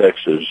Antonio,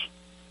 Texas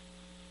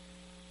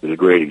is a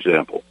great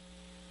example.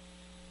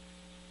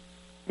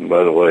 And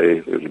by the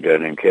way, there's a guy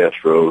named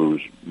Castro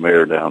who's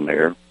mayor down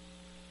there,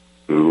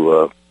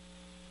 who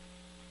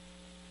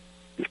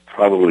is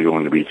probably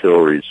going to be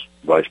Hillary's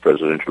vice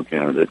presidential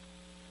candidate.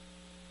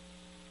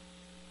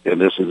 And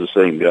this is the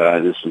same guy,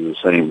 this is the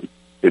same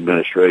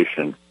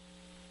administration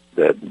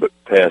that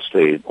passed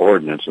an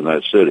ordinance in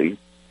that city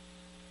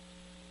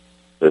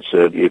that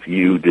said if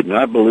you did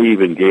not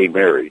believe in gay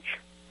marriage,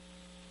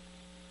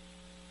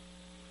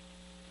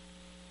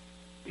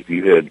 if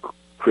you had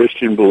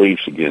Christian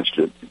beliefs against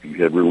it, if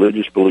you had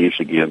religious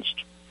beliefs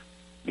against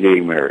gay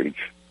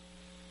marriage,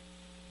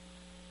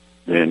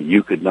 then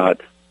you could not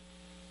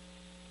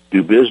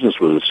do business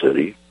with the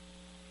city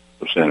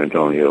of San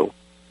Antonio.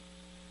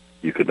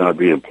 You could not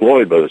be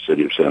employed by the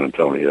city of San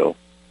Antonio.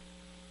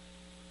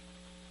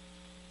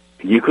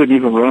 You couldn't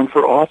even run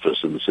for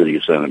office in the city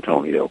of San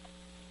Antonio.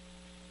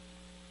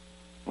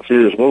 See,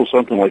 there's a little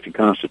something like the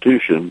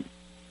Constitution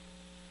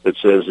that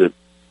says that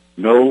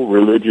no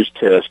religious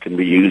test can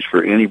be used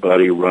for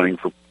anybody running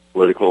for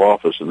political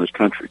office in this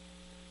country,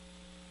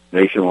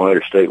 nationwide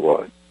or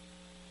statewide.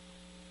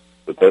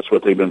 But that's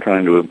what they've been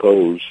trying to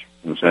impose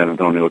in San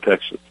Antonio,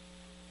 Texas.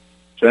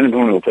 San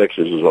Antonio,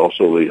 Texas is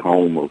also the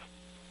home of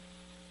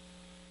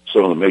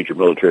some of the major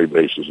military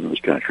bases in this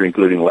country,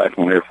 including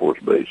Lackland Air Force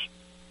Base.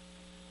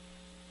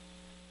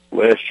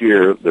 Last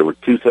year, there were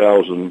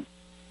 2,000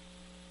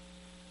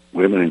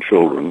 women and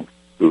children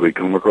who had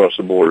come across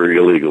the border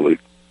illegally,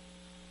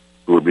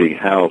 who were being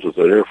housed at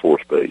that Air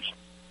Force Base.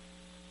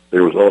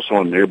 There was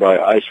also a nearby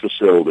ICE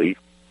facility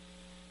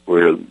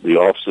where the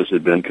offices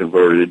had been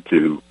converted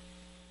to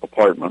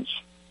apartments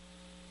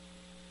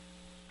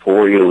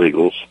for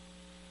illegals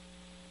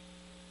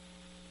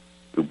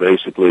who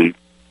basically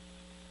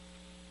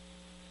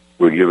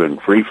were given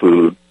free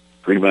food,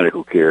 free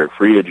medical care,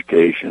 free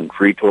education,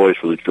 free toys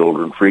for the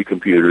children, free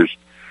computers,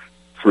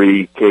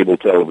 free cable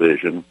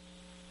television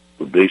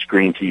with big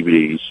screen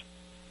TVs,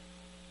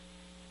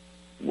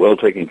 well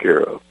taken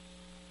care of.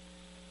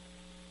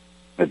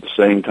 At the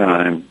same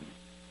time,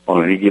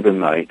 on any given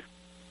night,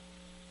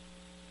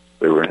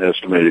 there were an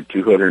estimated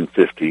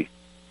 250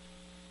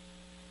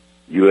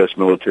 U.S.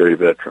 military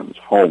veterans,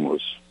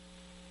 homeless,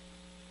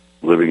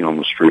 living on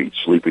the streets,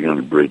 sleeping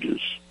under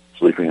bridges,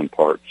 sleeping in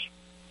parks.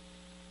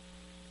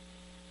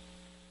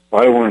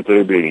 Why weren't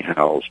they being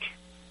housed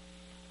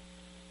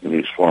in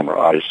these former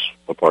ICE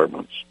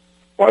apartments?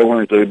 Why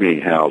weren't they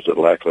being housed at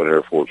Lackland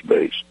Air Force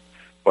Base?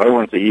 Why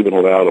weren't they even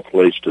allowed a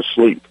place to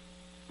sleep,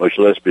 much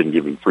less been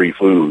given free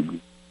food,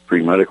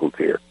 free medical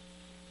care?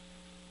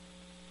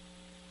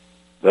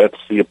 That's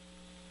the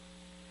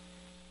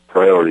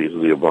priorities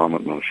of the Obama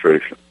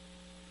administration.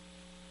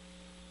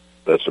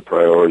 That's the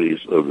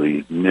priorities of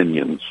the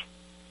minions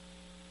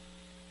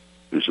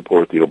who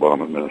support the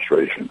Obama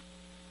administration.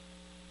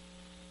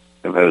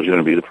 And that is going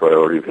to be the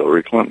priority of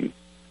Hillary Clinton.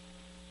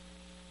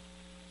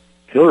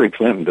 Hillary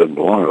Clinton doesn't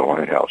belong in the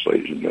White House,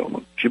 ladies and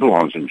gentlemen. She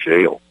belongs in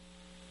jail.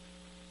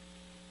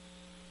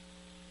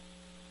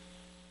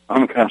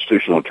 I'm a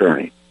constitutional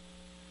attorney.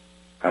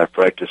 I've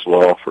practiced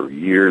law for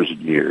years and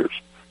years.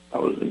 I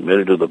was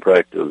admitted to the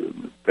practice,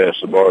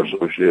 passed the Bar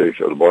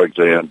Association, or the bar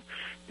exam,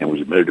 and was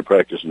admitted to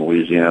practice in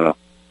Louisiana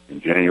in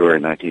January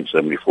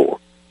 1974.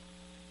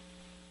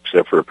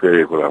 Except for a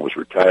period when I was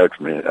retired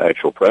from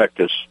actual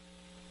practice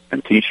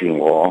and teaching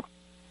law,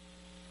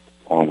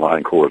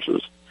 online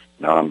courses.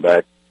 Now I'm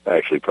back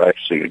actually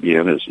practicing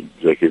again as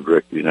Executive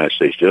Director of the United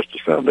States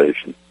Justice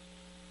Foundation.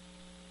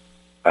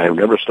 I have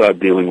never stopped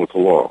dealing with the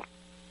law.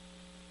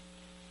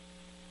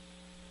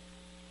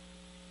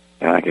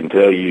 And I can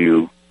tell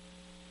you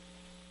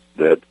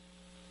that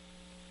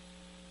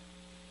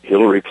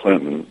Hillary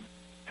Clinton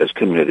has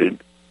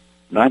committed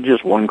not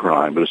just one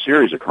crime, but a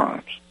series of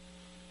crimes.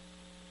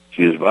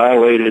 She has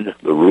violated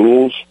the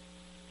rules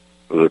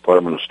of the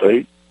Department of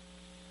State,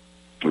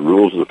 the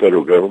rules of the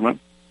federal government,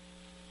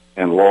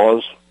 and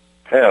laws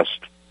passed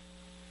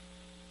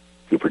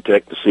to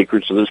protect the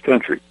secrets of this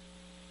country.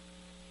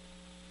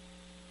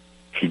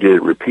 She did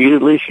it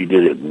repeatedly, she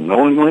did it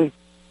knowingly,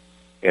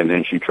 and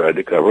then she tried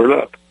to cover it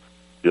up.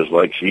 Just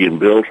like she and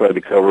Bill tried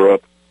to cover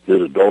up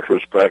his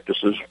adulterous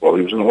practices while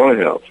he was in the White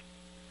House.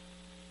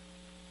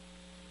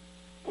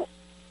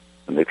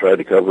 And they tried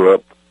to cover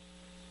up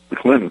the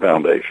Clinton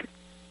Foundation.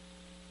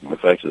 And the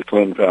fact that the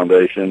Clinton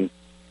Foundation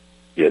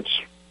gets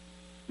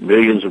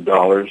millions of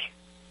dollars,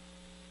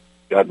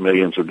 got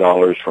millions of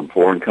dollars from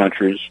foreign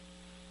countries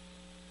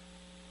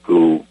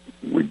who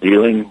were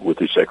dealing with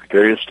the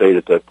Secretary of State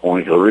at that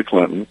point, Hillary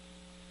Clinton,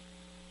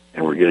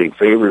 and were getting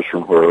favors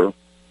from her,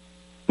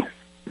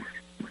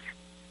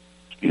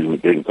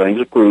 getting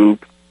things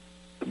approved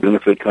to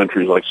benefit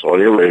countries like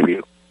Saudi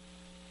Arabia,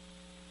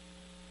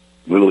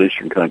 Middle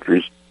Eastern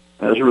countries.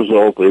 As a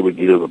result, they would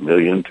give $1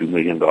 million, $2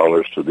 million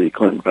to the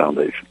Clinton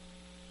Foundation,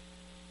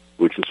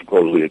 which is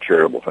supposedly a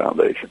charitable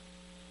foundation.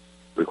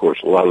 But of course,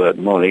 a lot of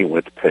that money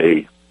went to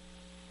pay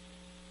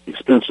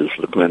expenses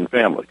for the Clinton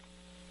family.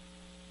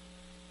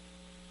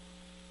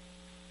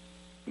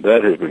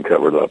 That has been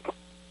covered up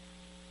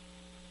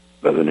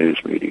by the news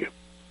media.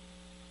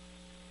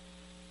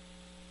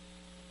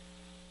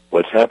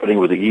 What's happening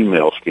with the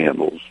email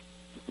scandals,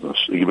 this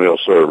email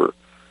server,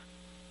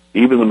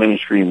 even the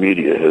mainstream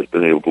media has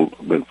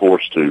been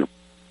forced to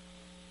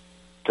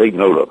take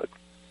note of it.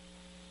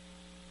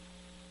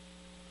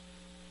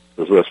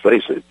 Because let's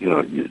face it,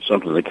 it's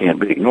something that can't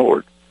be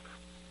ignored.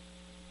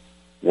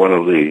 One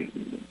of the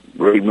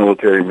great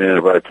military men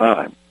of our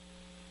time,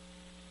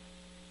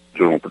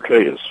 General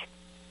Petraeus,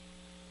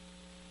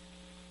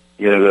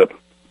 he ended up,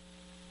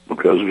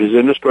 because of his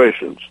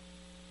indiscretions,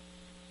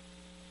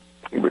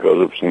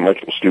 because of some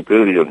actual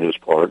stupidity on his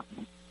part,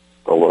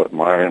 although I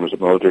admire him as a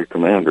military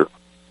commander,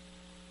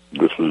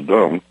 this was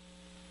dumb.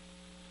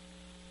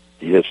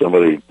 He had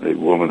a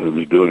woman who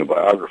was doing a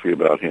biography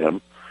about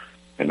him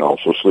and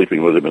also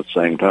sleeping with him at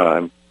the same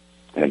time,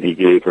 and he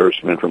gave her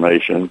some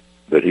information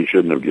that he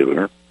shouldn't have given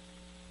her.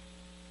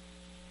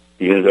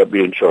 He ended up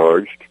being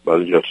charged by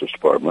the Justice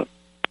Department.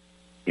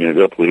 He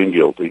ended up pleading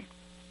guilty.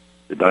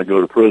 Did not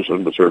go to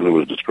prison, but certainly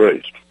was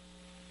disgraced.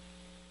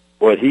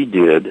 What he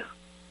did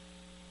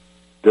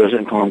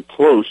doesn't come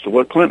close to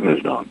what Clinton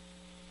has done.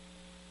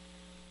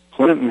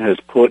 Clinton has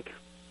put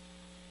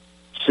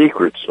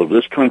secrets of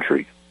this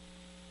country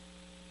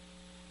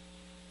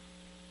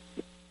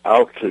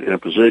out in a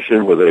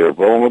position where they are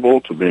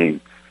vulnerable to being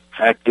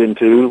hacked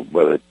into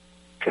by the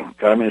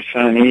Communist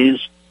Chinese,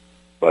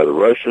 by the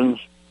Russians,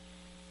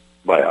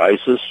 by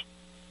ISIS,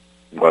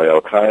 by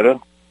Al-Qaeda,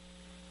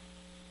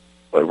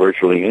 by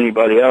virtually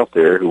anybody out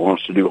there who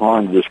wants to do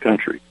harm to this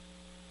country.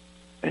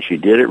 And she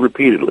did it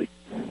repeatedly.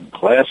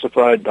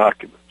 Classified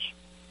documents,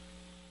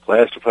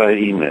 classified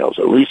emails,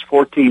 at least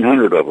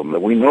 1,400 of them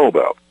that we know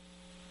about.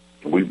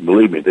 And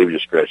believe me, they've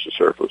just scratched the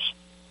surface.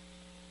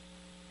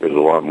 There's a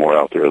lot more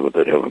out there that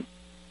they haven't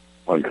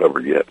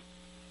uncovered yet.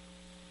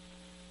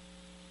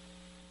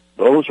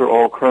 Those are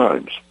all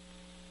crimes.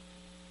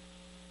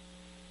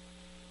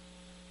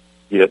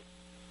 Yet,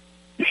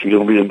 is she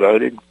going to be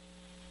indicted?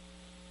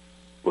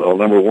 Well,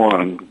 number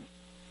one,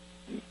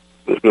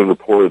 it's been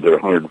reported there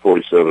are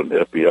 147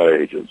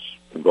 FBI agents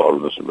involved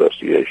in this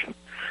investigation.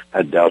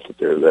 I doubt that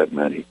there are that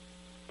many,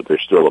 but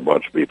there's still a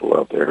bunch of people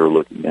out there who are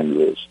looking into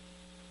this.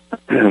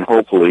 And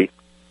hopefully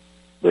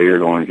they are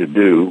going to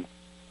do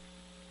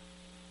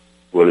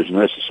what is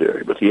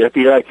necessary. But the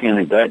FBI can't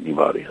indict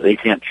anybody. They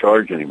can't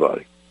charge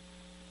anybody.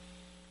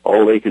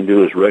 All they can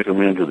do is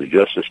recommend to the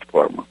Justice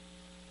Department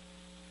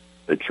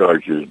that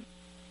charges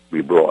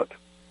be brought.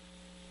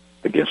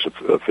 against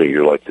a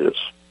figure like this,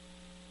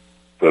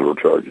 federal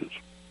charges.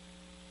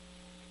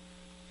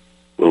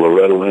 Will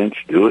Loretta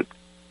Lynch do it?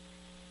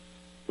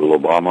 Will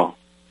Obama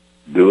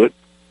do it?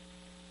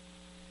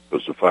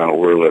 Does the final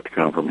word have to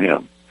come from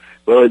him?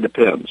 Well, it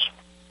depends.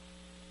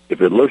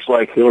 If it looks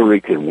like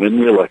Hillary can win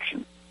the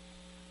election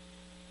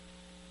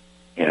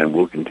and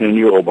will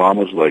continue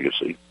Obama's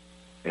legacy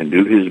and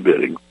do his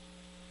bidding,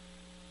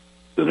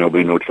 then there'll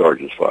be no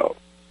charges filed.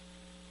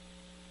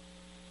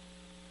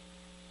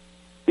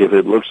 If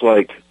it looks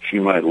like she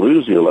might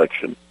lose the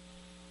election,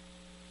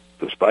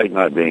 despite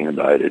not being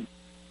indicted,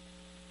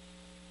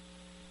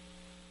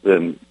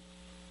 then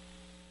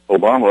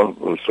Obama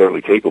was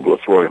certainly capable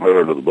of throwing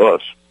her under the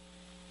bus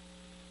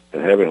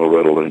and having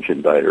Loretta Lynch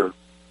indict her,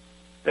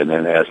 and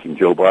then asking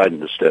Joe Biden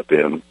to step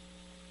in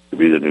to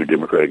be the new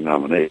Democratic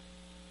nominee.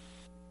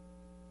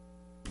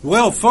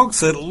 Well,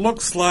 folks, it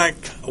looks like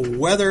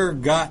weather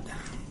got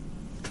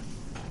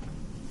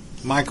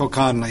Michael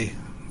Conley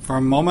for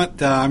a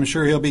moment. I'm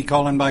sure he'll be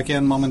calling back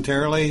in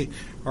momentarily,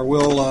 or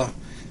we'll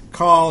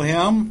call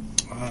him.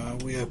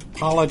 We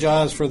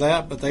apologize for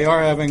that, but they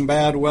are having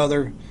bad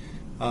weather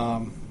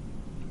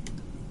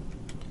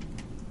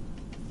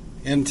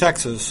in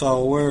Texas.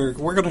 So we're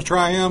going to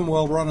try him.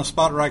 We'll run a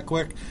spot right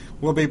quick.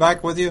 We'll be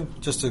back with you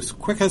just as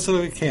quick as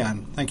we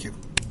can. Thank you.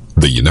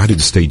 The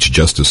United States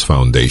Justice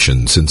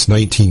Foundation since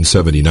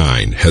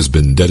 1979 has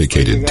been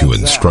dedicated to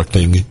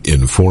instructing,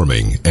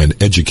 informing, and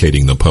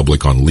educating the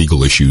public on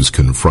legal issues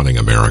confronting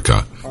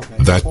America.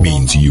 That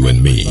means you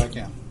and me.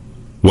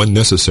 When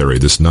necessary,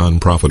 this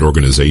nonprofit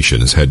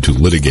organization has had to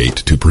litigate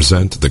to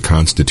present the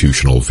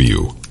constitutional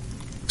view.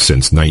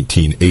 Since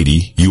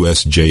 1980,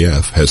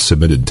 USJF has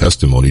submitted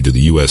testimony to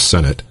the U.S.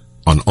 Senate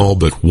on all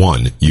but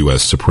one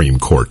U.S. Supreme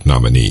Court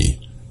nominee.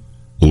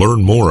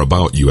 Learn more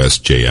about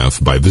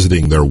USJF by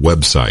visiting their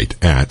website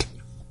at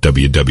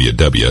www.usjf.net.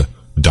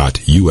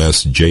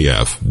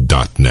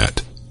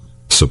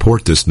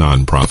 Support this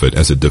nonprofit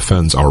as it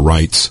defends our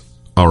rights,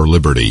 our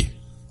liberty,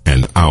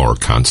 and our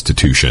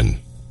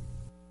Constitution.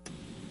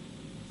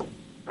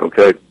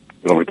 Okay,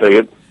 you want me to take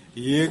it?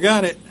 You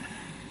got it.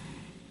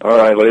 All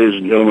right, ladies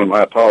and gentlemen,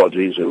 my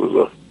apologies. It was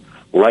a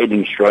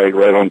lightning strike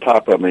right on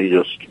top of me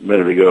just a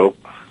minute ago,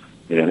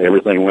 and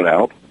everything went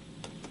out.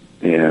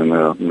 And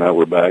now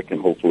we're back,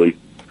 and hopefully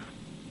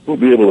we'll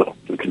be able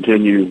to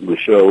continue the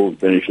show and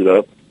finish it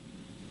up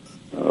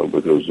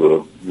because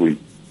we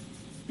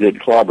get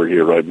clobbered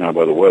here right now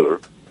by the weather.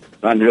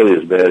 Not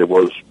nearly as bad as it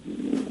was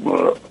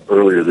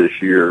earlier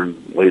this year,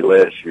 late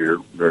last year,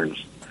 during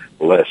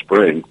the last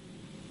spring.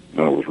 It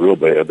was real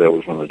bad. That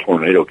was when the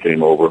tornado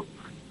came over,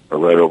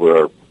 right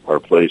over our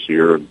place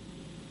here, and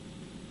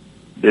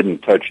didn't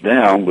touch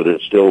down, but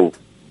it still,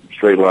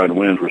 straight line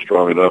winds were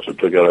strong enough that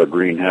took out our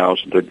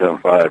greenhouse and took down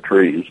 5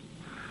 trees.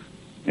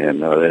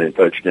 And then it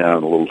touched down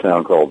in a little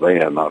town called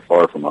Van, not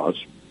far from us,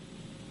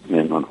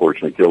 and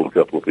unfortunately killed a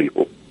couple of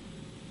people.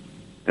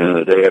 And then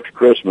the day after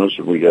Christmas,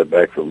 we got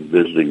back from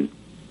visiting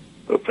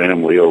a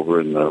family over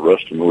in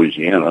Ruston,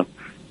 Louisiana.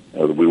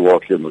 We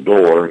walked in the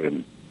door,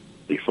 and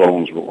the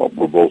phones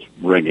were both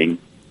ringing,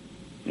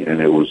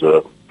 and it was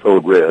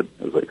code red,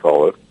 as they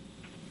call it,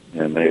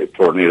 and they had a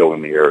tornado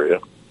in the area.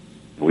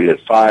 We had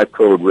 5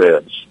 code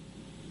reds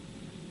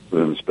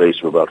within the space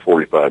of about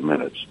 45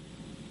 minutes.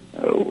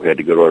 We had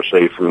to go to our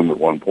safe room at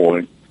one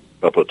point.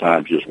 A couple of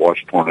times just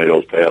watched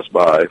tornadoes pass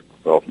by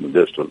off in the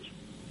distance.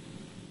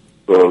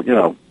 So, you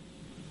know,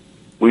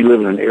 we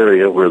live in an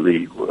area where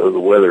the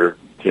weather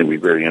can be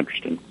very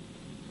interesting,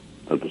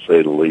 to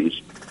say the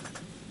least.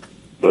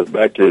 But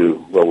back to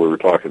what we were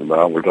talking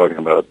about. We're talking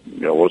about, you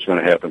know, what's going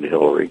to happen to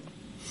Hillary.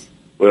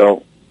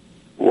 Well,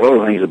 one of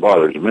the things that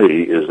bothers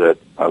me is that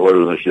I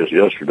learned this just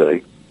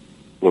yesterday.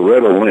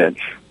 Loretta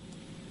Lynch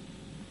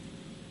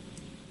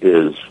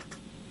is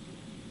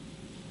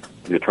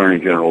the Attorney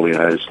General of the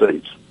United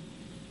States.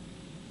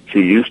 She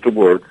used to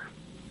work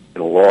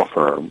in a law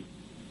firm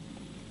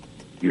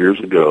years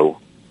ago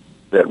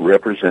that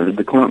represented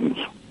the Clintons.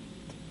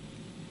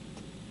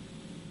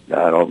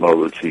 Now, I don't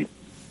know that she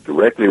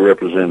directly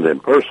represented them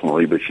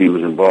personally, but she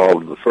was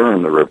involved in the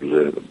firm that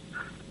represented them,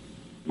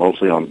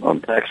 mostly on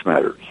tax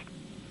matters.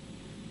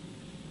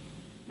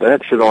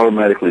 That should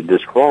automatically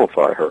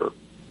disqualify her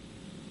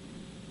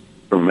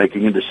from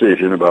making a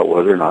decision about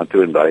whether or not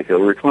to indict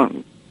Hillary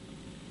Clinton.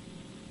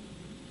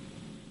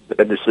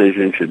 That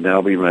decision should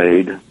now be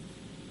made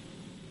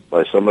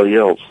by somebody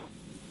else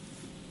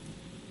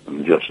in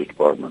the Justice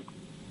Department.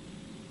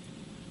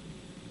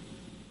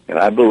 And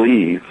I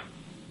believe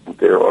that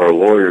there are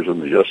lawyers in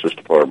the Justice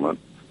Department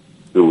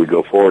who would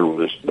go forward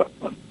with this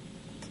indictment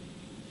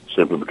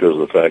simply because of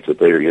the fact that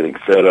they are getting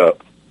fed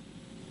up.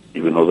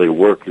 Even though they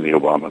work in the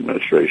Obama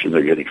administration,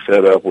 they're getting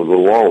fed up with the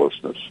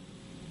lawlessness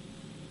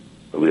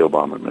of the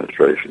Obama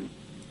administration.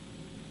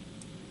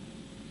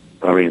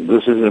 I mean,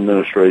 this is an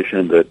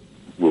administration that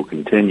will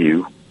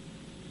continue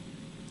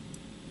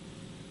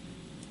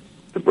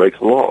to break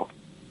the law,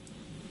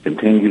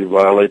 continue to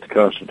violate the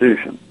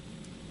Constitution.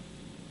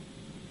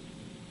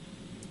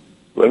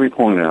 let me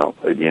point out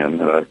again,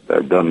 and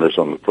I've done this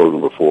on the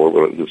program before,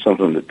 but it's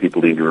something that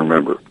people need to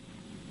remember,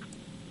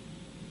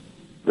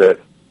 that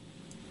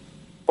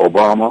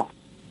Obama,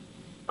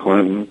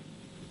 Clinton,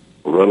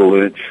 Loretta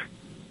Lynch,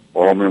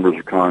 all members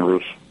of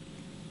Congress,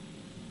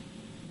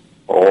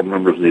 all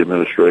members of the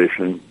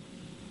administration,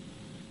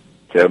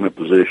 cabinet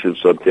positions,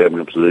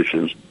 sub-cabinet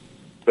positions,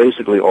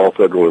 basically all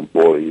federal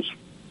employees,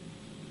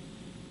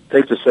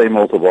 take the same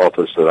oath of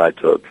office that I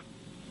took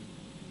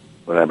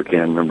when I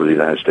became a member of the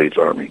United States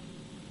Army.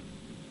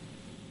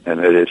 And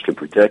that is to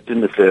protect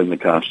and defend the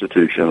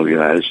Constitution of the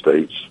United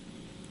States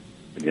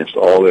against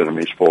all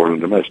enemies, foreign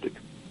and domestic.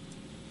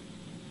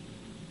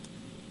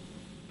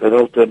 That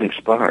oath doesn't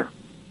expire.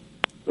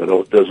 That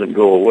oath doesn't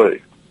go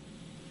away.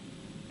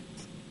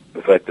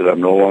 The fact that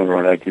I'm no longer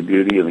on active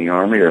duty in the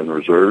Army or in the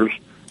reserves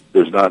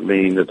does not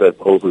mean that that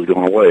oath is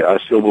going away. I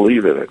still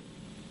believe in it.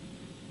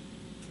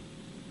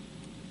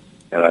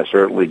 And I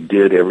certainly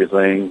did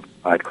everything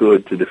I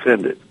could to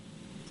defend it.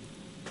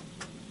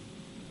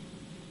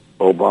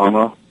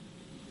 Obama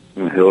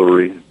and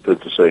Hillary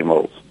took the same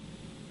oath.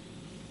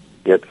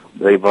 Yet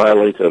they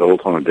violate that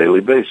oath on a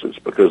daily basis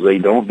because they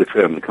don't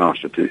defend the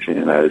Constitution of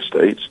the United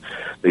States.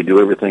 They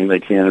do everything they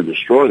can to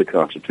destroy the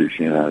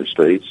Constitution of the United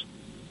States,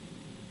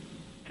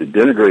 to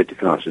denigrate the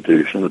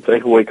Constitution, to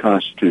take away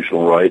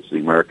constitutional rights of the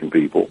American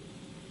people.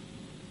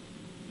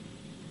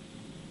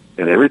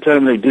 And every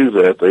time they do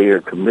that, they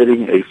are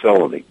committing a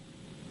felony.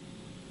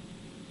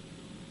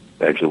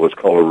 Actually, what's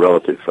called a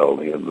relative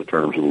felony in the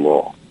terms of the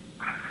law.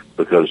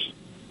 Because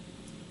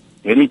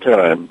any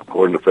time,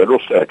 according to federal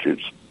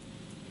statutes,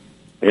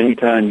 any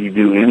time you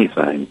do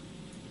anything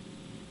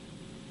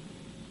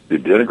to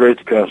denigrate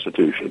the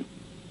Constitution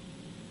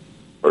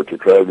or to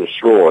try to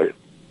destroy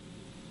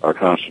our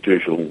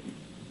constitutional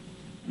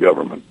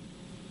government,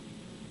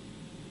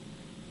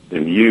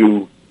 then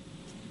you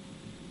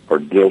are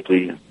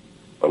guilty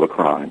of a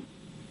crime.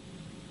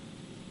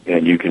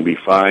 And you can be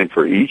fined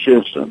for each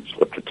instance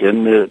up to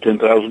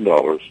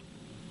 $10,000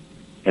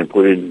 and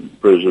put in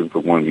prison for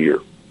 1 year.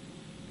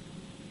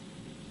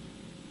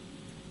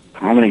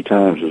 How many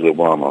times has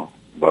Obama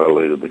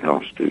violated the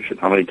Constitution?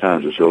 How many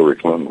times has Hillary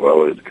Clinton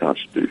violated the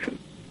Constitution?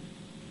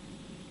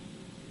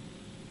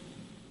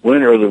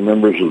 When are the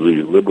members of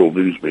the liberal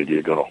news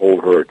media going to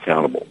hold her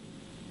accountable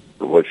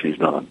for what she's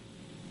done?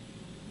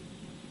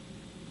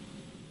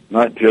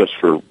 Not just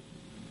for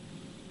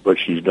what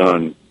she's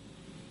done,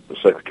 the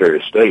Secretary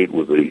of State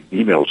with the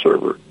email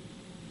server.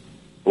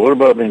 But what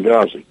about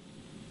Benghazi?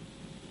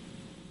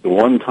 The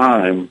one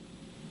time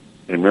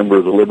a member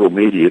of the liberal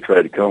media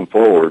tried to come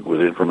forward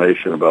with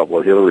information about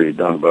what Hillary had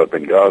done about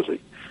Benghazi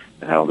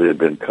and how there had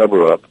been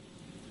cover-up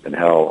and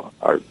how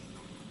our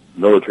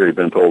military had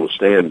been told to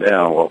stand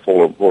down while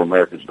 4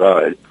 Americans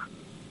died,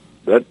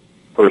 that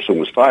person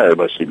was fired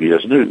by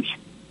CBS News.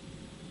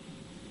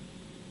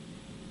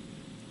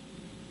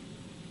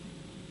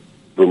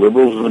 The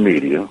liberals in the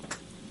media,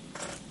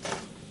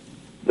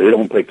 they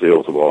don't take the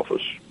oath of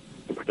office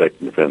to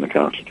protect and defend the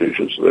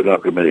Constitution, so they're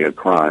not committing a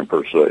crime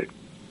per se.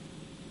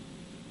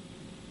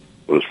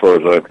 But as far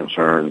as I'm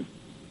concerned,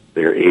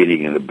 they're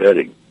aiding and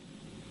abetting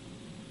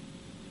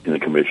in the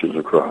commissions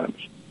of crimes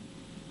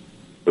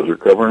because they're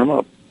covering them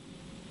up.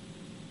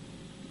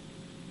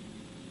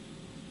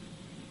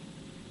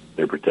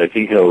 They're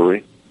protecting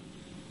Hillary.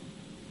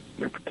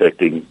 They're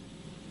protecting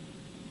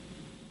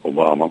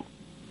Obama.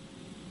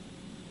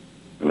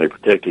 And they're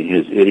protecting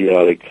his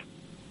idiotic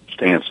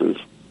stances.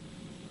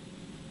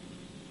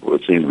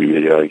 What seem to be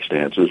idiotic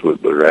stances,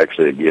 but are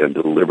actually, again,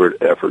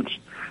 deliberate efforts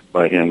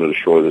by him to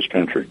destroy this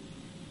country.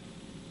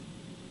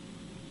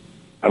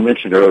 I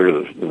mentioned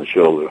earlier in the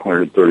show that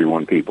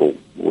 131 people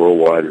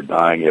worldwide are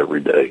dying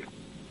every day.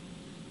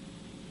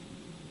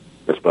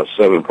 That's about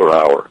 7 per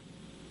hour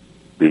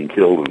being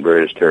killed in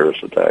various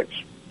terrorist attacks.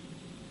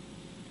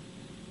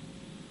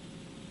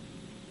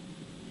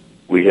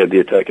 We had the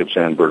attack in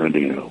San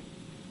Bernardino.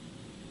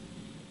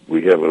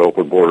 We have an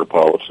open border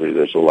policy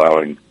that's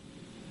allowing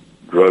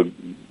drug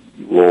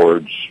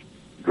lords,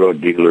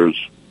 drug dealers,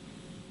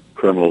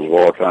 criminals of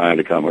all kinds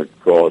to come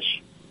across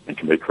and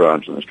commit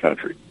crimes in this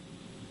country.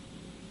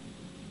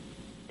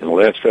 In the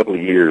last couple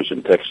of years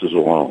in Texas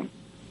alone,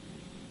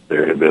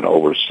 there have been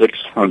over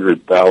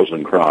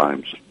 600,000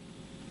 crimes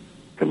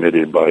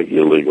committed by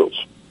illegals.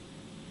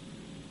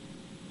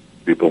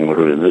 People who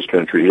are in this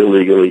country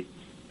illegally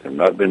have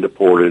not been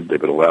deported. They've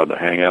been allowed to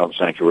hang out in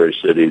sanctuary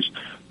cities.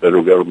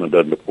 Federal government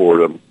doesn't deport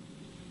them.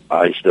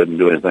 ICE doesn't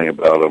do anything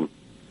about them.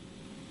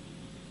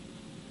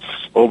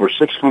 Over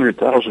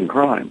 600,000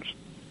 crimes.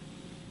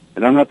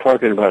 And I'm not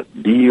talking about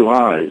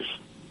DUIs,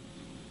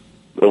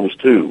 those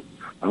two.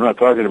 I'm not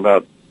talking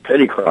about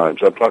petty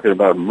crimes. I'm talking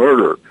about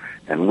murder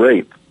and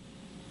rape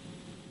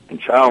and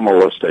child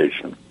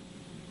molestation.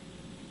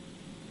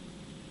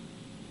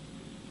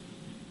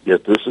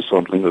 Yet this is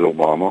something that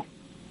Obama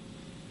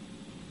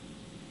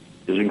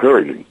is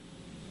encouraging.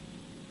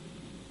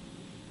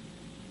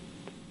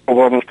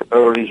 Obama's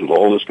priorities with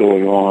all this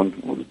going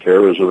on, with the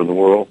terrorism in the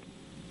world,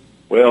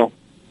 well,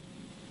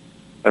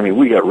 I mean,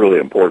 we got really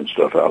important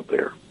stuff out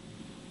there.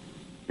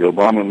 the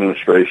Obama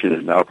administration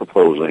is now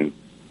proposing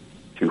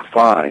to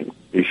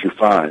issue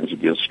fines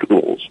against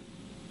schools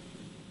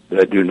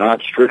that do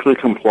not strictly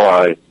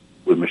comply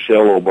with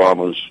Michelle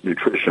Obama's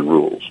nutrition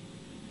rules,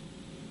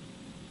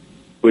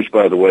 which,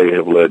 by the way,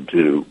 have led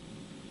to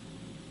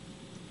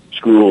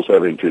schools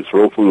having to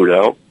throw food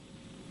out.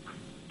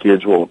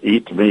 Kids won't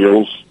eat the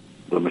meals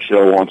that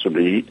Michelle wants them to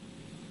eat.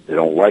 They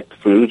don't like the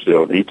foods. They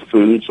don't eat the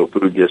food, so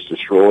food gets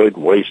destroyed,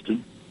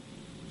 wasted.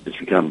 It's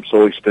become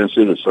so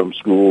expensive that some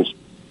schools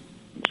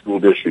and school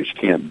districts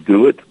can't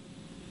do it.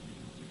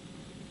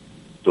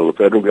 So the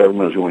federal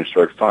government is going to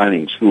start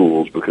fining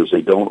schools because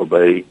they don't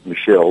obey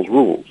Michelle's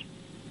rules.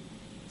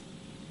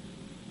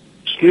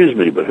 Excuse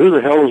me, but who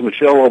the hell is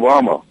Michelle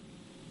Obama?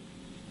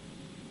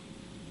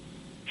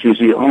 She's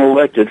the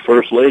unelected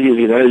First Lady of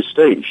the United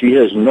States. She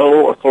has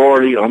no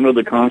authority under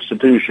the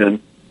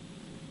Constitution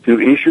to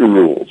issue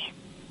rules,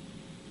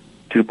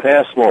 to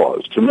pass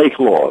laws, to make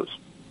laws.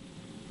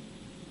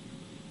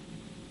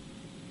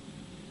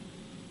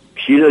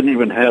 She doesn't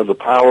even have the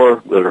power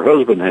that her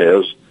husband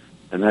has,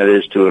 and that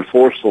is to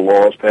enforce the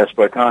laws passed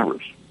by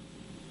Congress.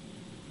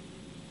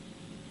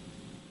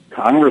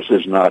 Congress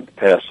has not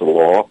passed a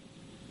law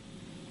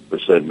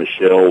that said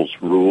Michelle's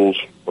rules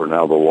are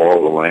now the law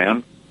of the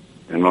land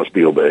and must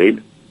be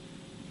obeyed.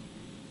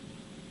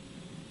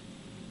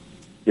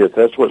 Yet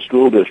that's what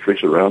school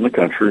districts around the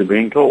country are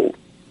being told,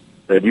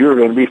 that you're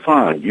going to be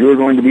fined, you're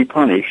going to be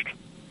punished.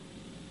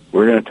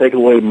 We're going to take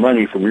away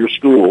money from your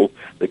school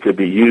that could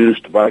be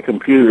used to buy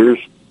computers,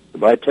 to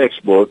buy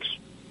textbooks,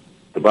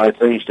 to buy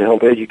things to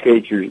help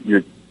educate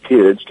your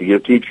kids, to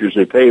give teachers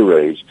a pay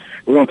raise.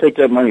 We're going to take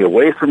that money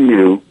away from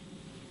you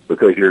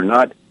because you're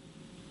not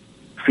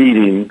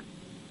feeding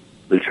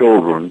the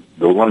children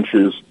the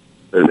lunches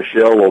that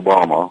Michelle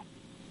Obama,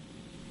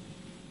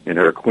 in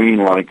her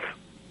queen-like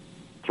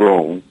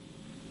throne,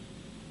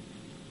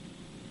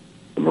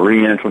 the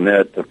Marie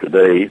Antoinette of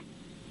today,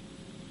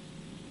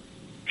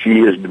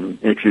 she has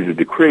issued a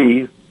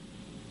decree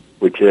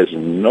which has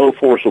no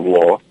force of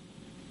law,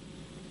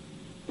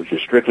 which is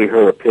strictly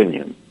her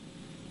opinion.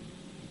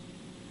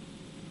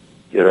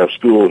 Yet our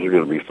schools are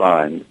going to be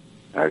fined.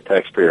 Our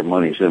taxpayer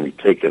money is going to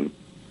be taken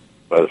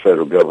by the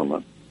federal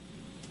government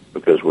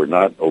because we're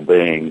not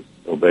obeying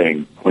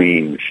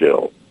Queen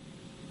Michelle.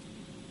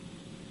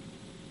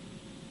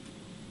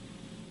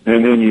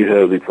 And then you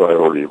have the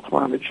priority of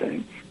climate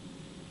change.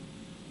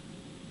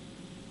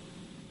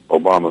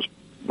 Obama's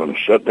going to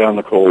shut down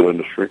the coal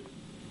industry.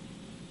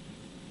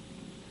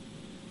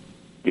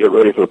 Get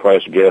ready for the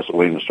price of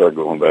gasoline to start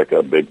going back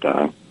up big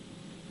time.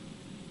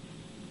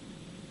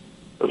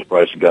 Because the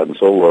price has gotten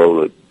so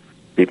low that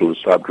people have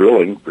stopped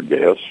drilling for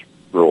gas,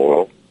 for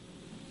oil,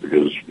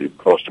 because it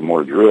costs them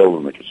more to drill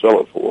than they can sell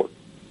it for.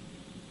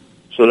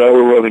 So now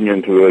we're running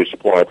into a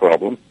supply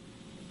problem.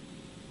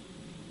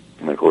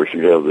 And of course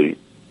you have the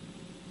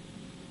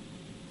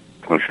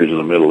countries in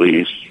the Middle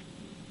East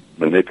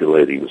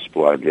manipulating the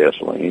supply of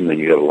gasoline. Then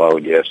you have a lot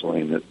of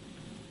gasoline that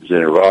is in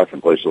Iraq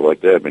and places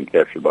like that have been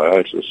captured by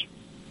ISIS,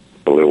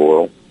 for the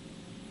oil.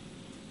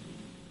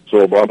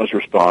 So Obama's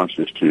response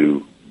is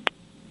to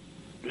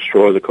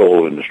destroy the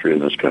coal industry in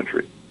this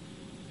country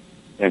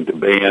and to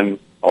ban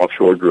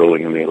offshore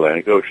drilling in the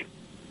Atlantic Ocean,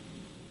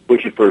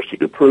 which at first he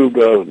approved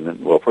of, and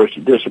then, first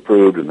he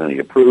disapproved, and then he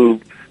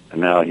approved,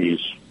 and now he's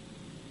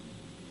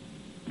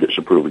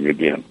disapproving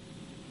again.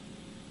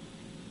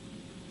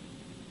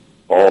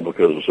 All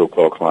because of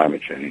so-called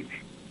climate change.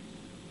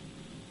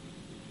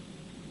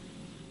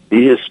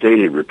 He has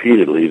stated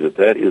repeatedly that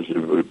that is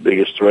the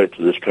biggest threat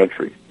to this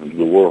country and to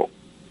the world.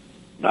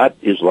 Not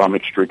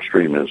Islamic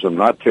extremism,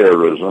 not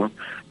terrorism,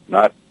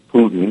 not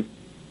Putin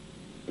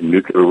and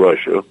nuclear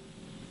Russia,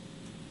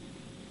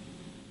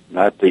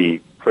 not the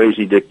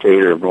crazy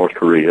dictator of North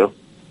Korea,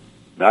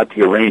 not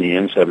the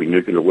Iranians having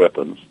nuclear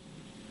weapons.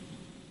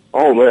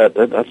 All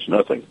that's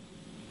nothing.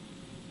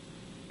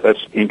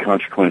 That's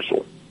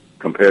inconsequential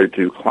compared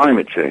to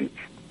climate change,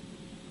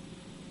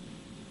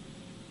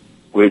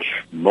 which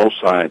most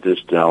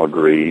scientists now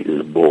agree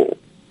is bull.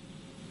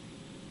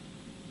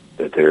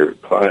 That their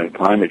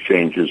climate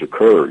changes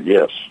occur,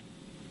 yes,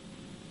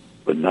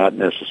 but not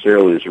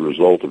necessarily as a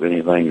result of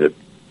anything that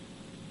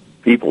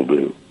people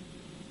do.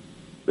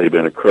 They've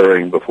been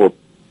occurring before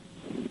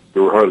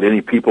there were hardly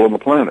any people on the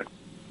planet.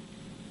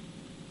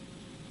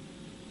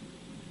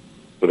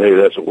 But hey,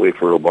 that's a way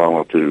for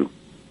Obama to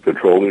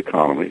control the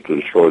economy, to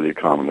destroy the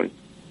economy,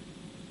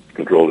 to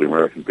control the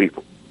American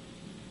people.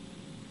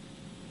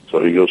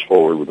 So he goes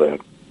forward with that.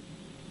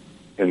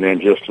 And then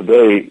just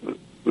today,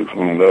 we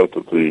found out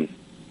that the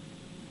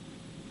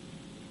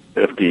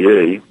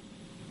FDA,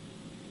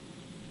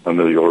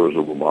 under the orders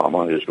of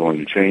Obama, is going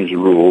to change the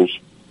rules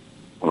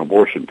on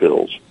abortion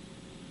pills,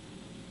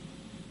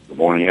 the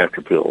morning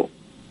after pill,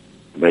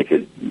 to make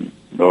it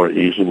more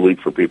easily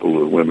for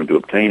women to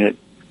obtain it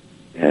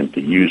and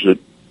to use it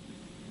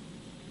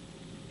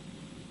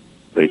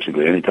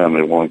basically anytime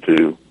they want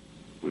to,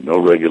 with no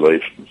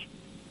regulations.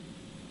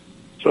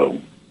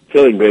 So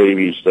killing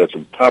babies, that's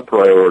a top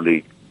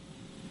priority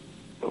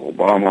of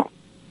Obama,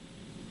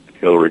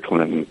 Hillary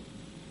Clinton,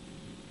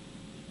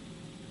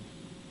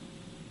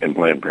 and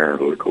Planned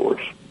Parenthood, of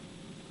course.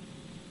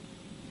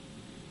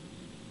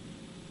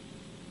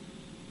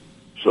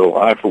 So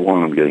I, for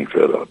one, am getting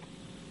fed up.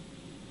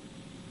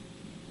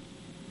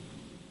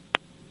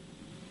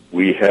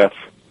 We have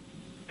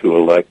to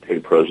elect a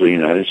president of the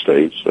United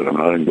States, and I'm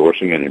not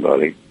endorsing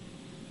anybody.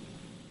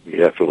 We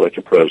have to elect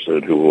a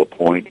president who will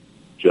appoint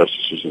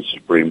justices in the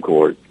Supreme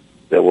Court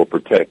that will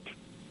protect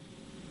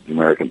the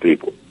American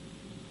people,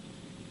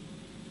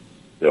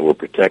 that will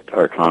protect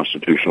our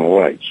constitutional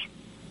rights.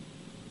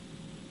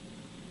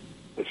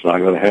 It's not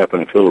going to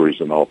happen if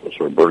Hillary's in office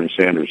or Bernie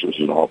Sanders is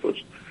in office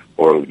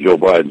or Joe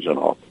Biden's in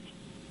office.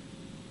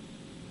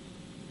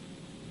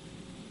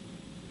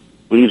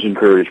 Please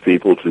encourage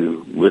people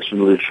to listen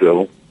to this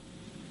show,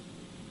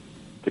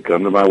 to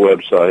come to my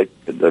website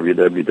at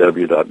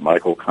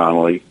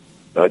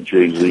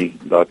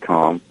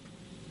www.michaelconnelly.jz.com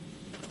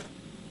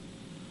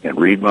and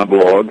read my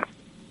blog.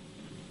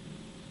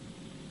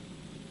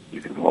 You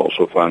can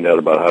also find out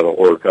about how to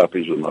order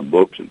copies of my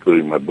books,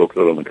 including my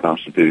booklet on the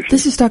Constitution.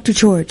 This is Dr.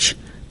 George.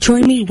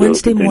 Join me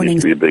Wednesday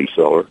mornings. It continues to be a big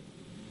seller,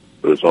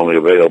 but it's only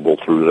available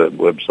through that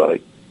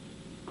website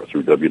or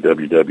through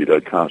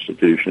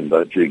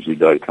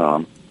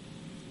www.constitution.jz.com.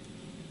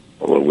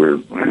 Although we're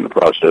in the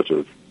process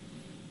of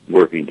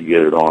working to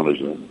get it on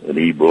as an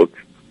e-book,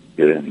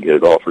 get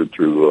it offered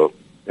through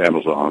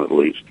Amazon at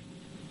least.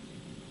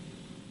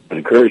 I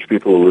encourage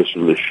people to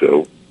listen to this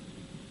show.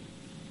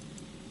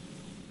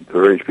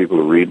 Encourage people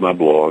to read my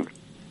blog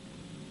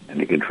and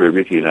to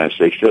contribute to the United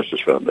States Justice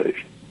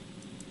Foundation.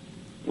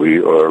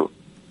 We are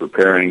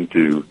preparing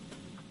to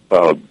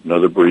file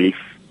another brief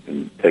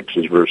in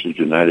Texas versus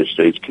United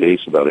States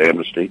case about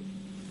amnesty.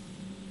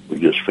 We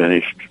just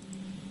finished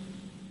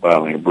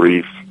filing a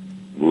brief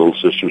in the Little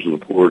Sisters of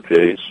the Poor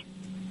case.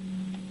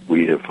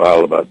 We have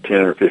filed about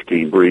 10 or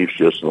 15 briefs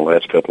just in the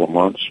last couple of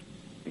months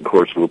in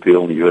courts of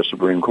appeal in the U.S.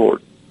 Supreme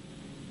Court,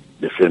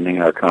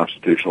 defending our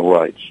constitutional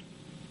rights.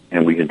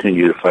 And we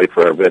continue to fight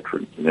for our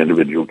veterans in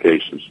individual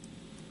cases.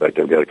 In fact,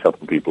 I've got a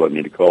couple of people I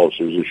need to call as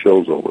soon as the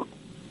show's over.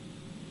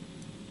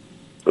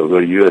 So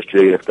go to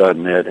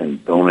usjf.net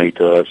and donate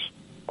to us.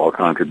 All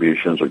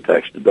contributions are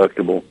tax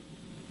deductible.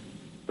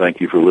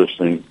 Thank you for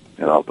listening,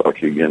 and I'll talk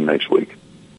to you again next week.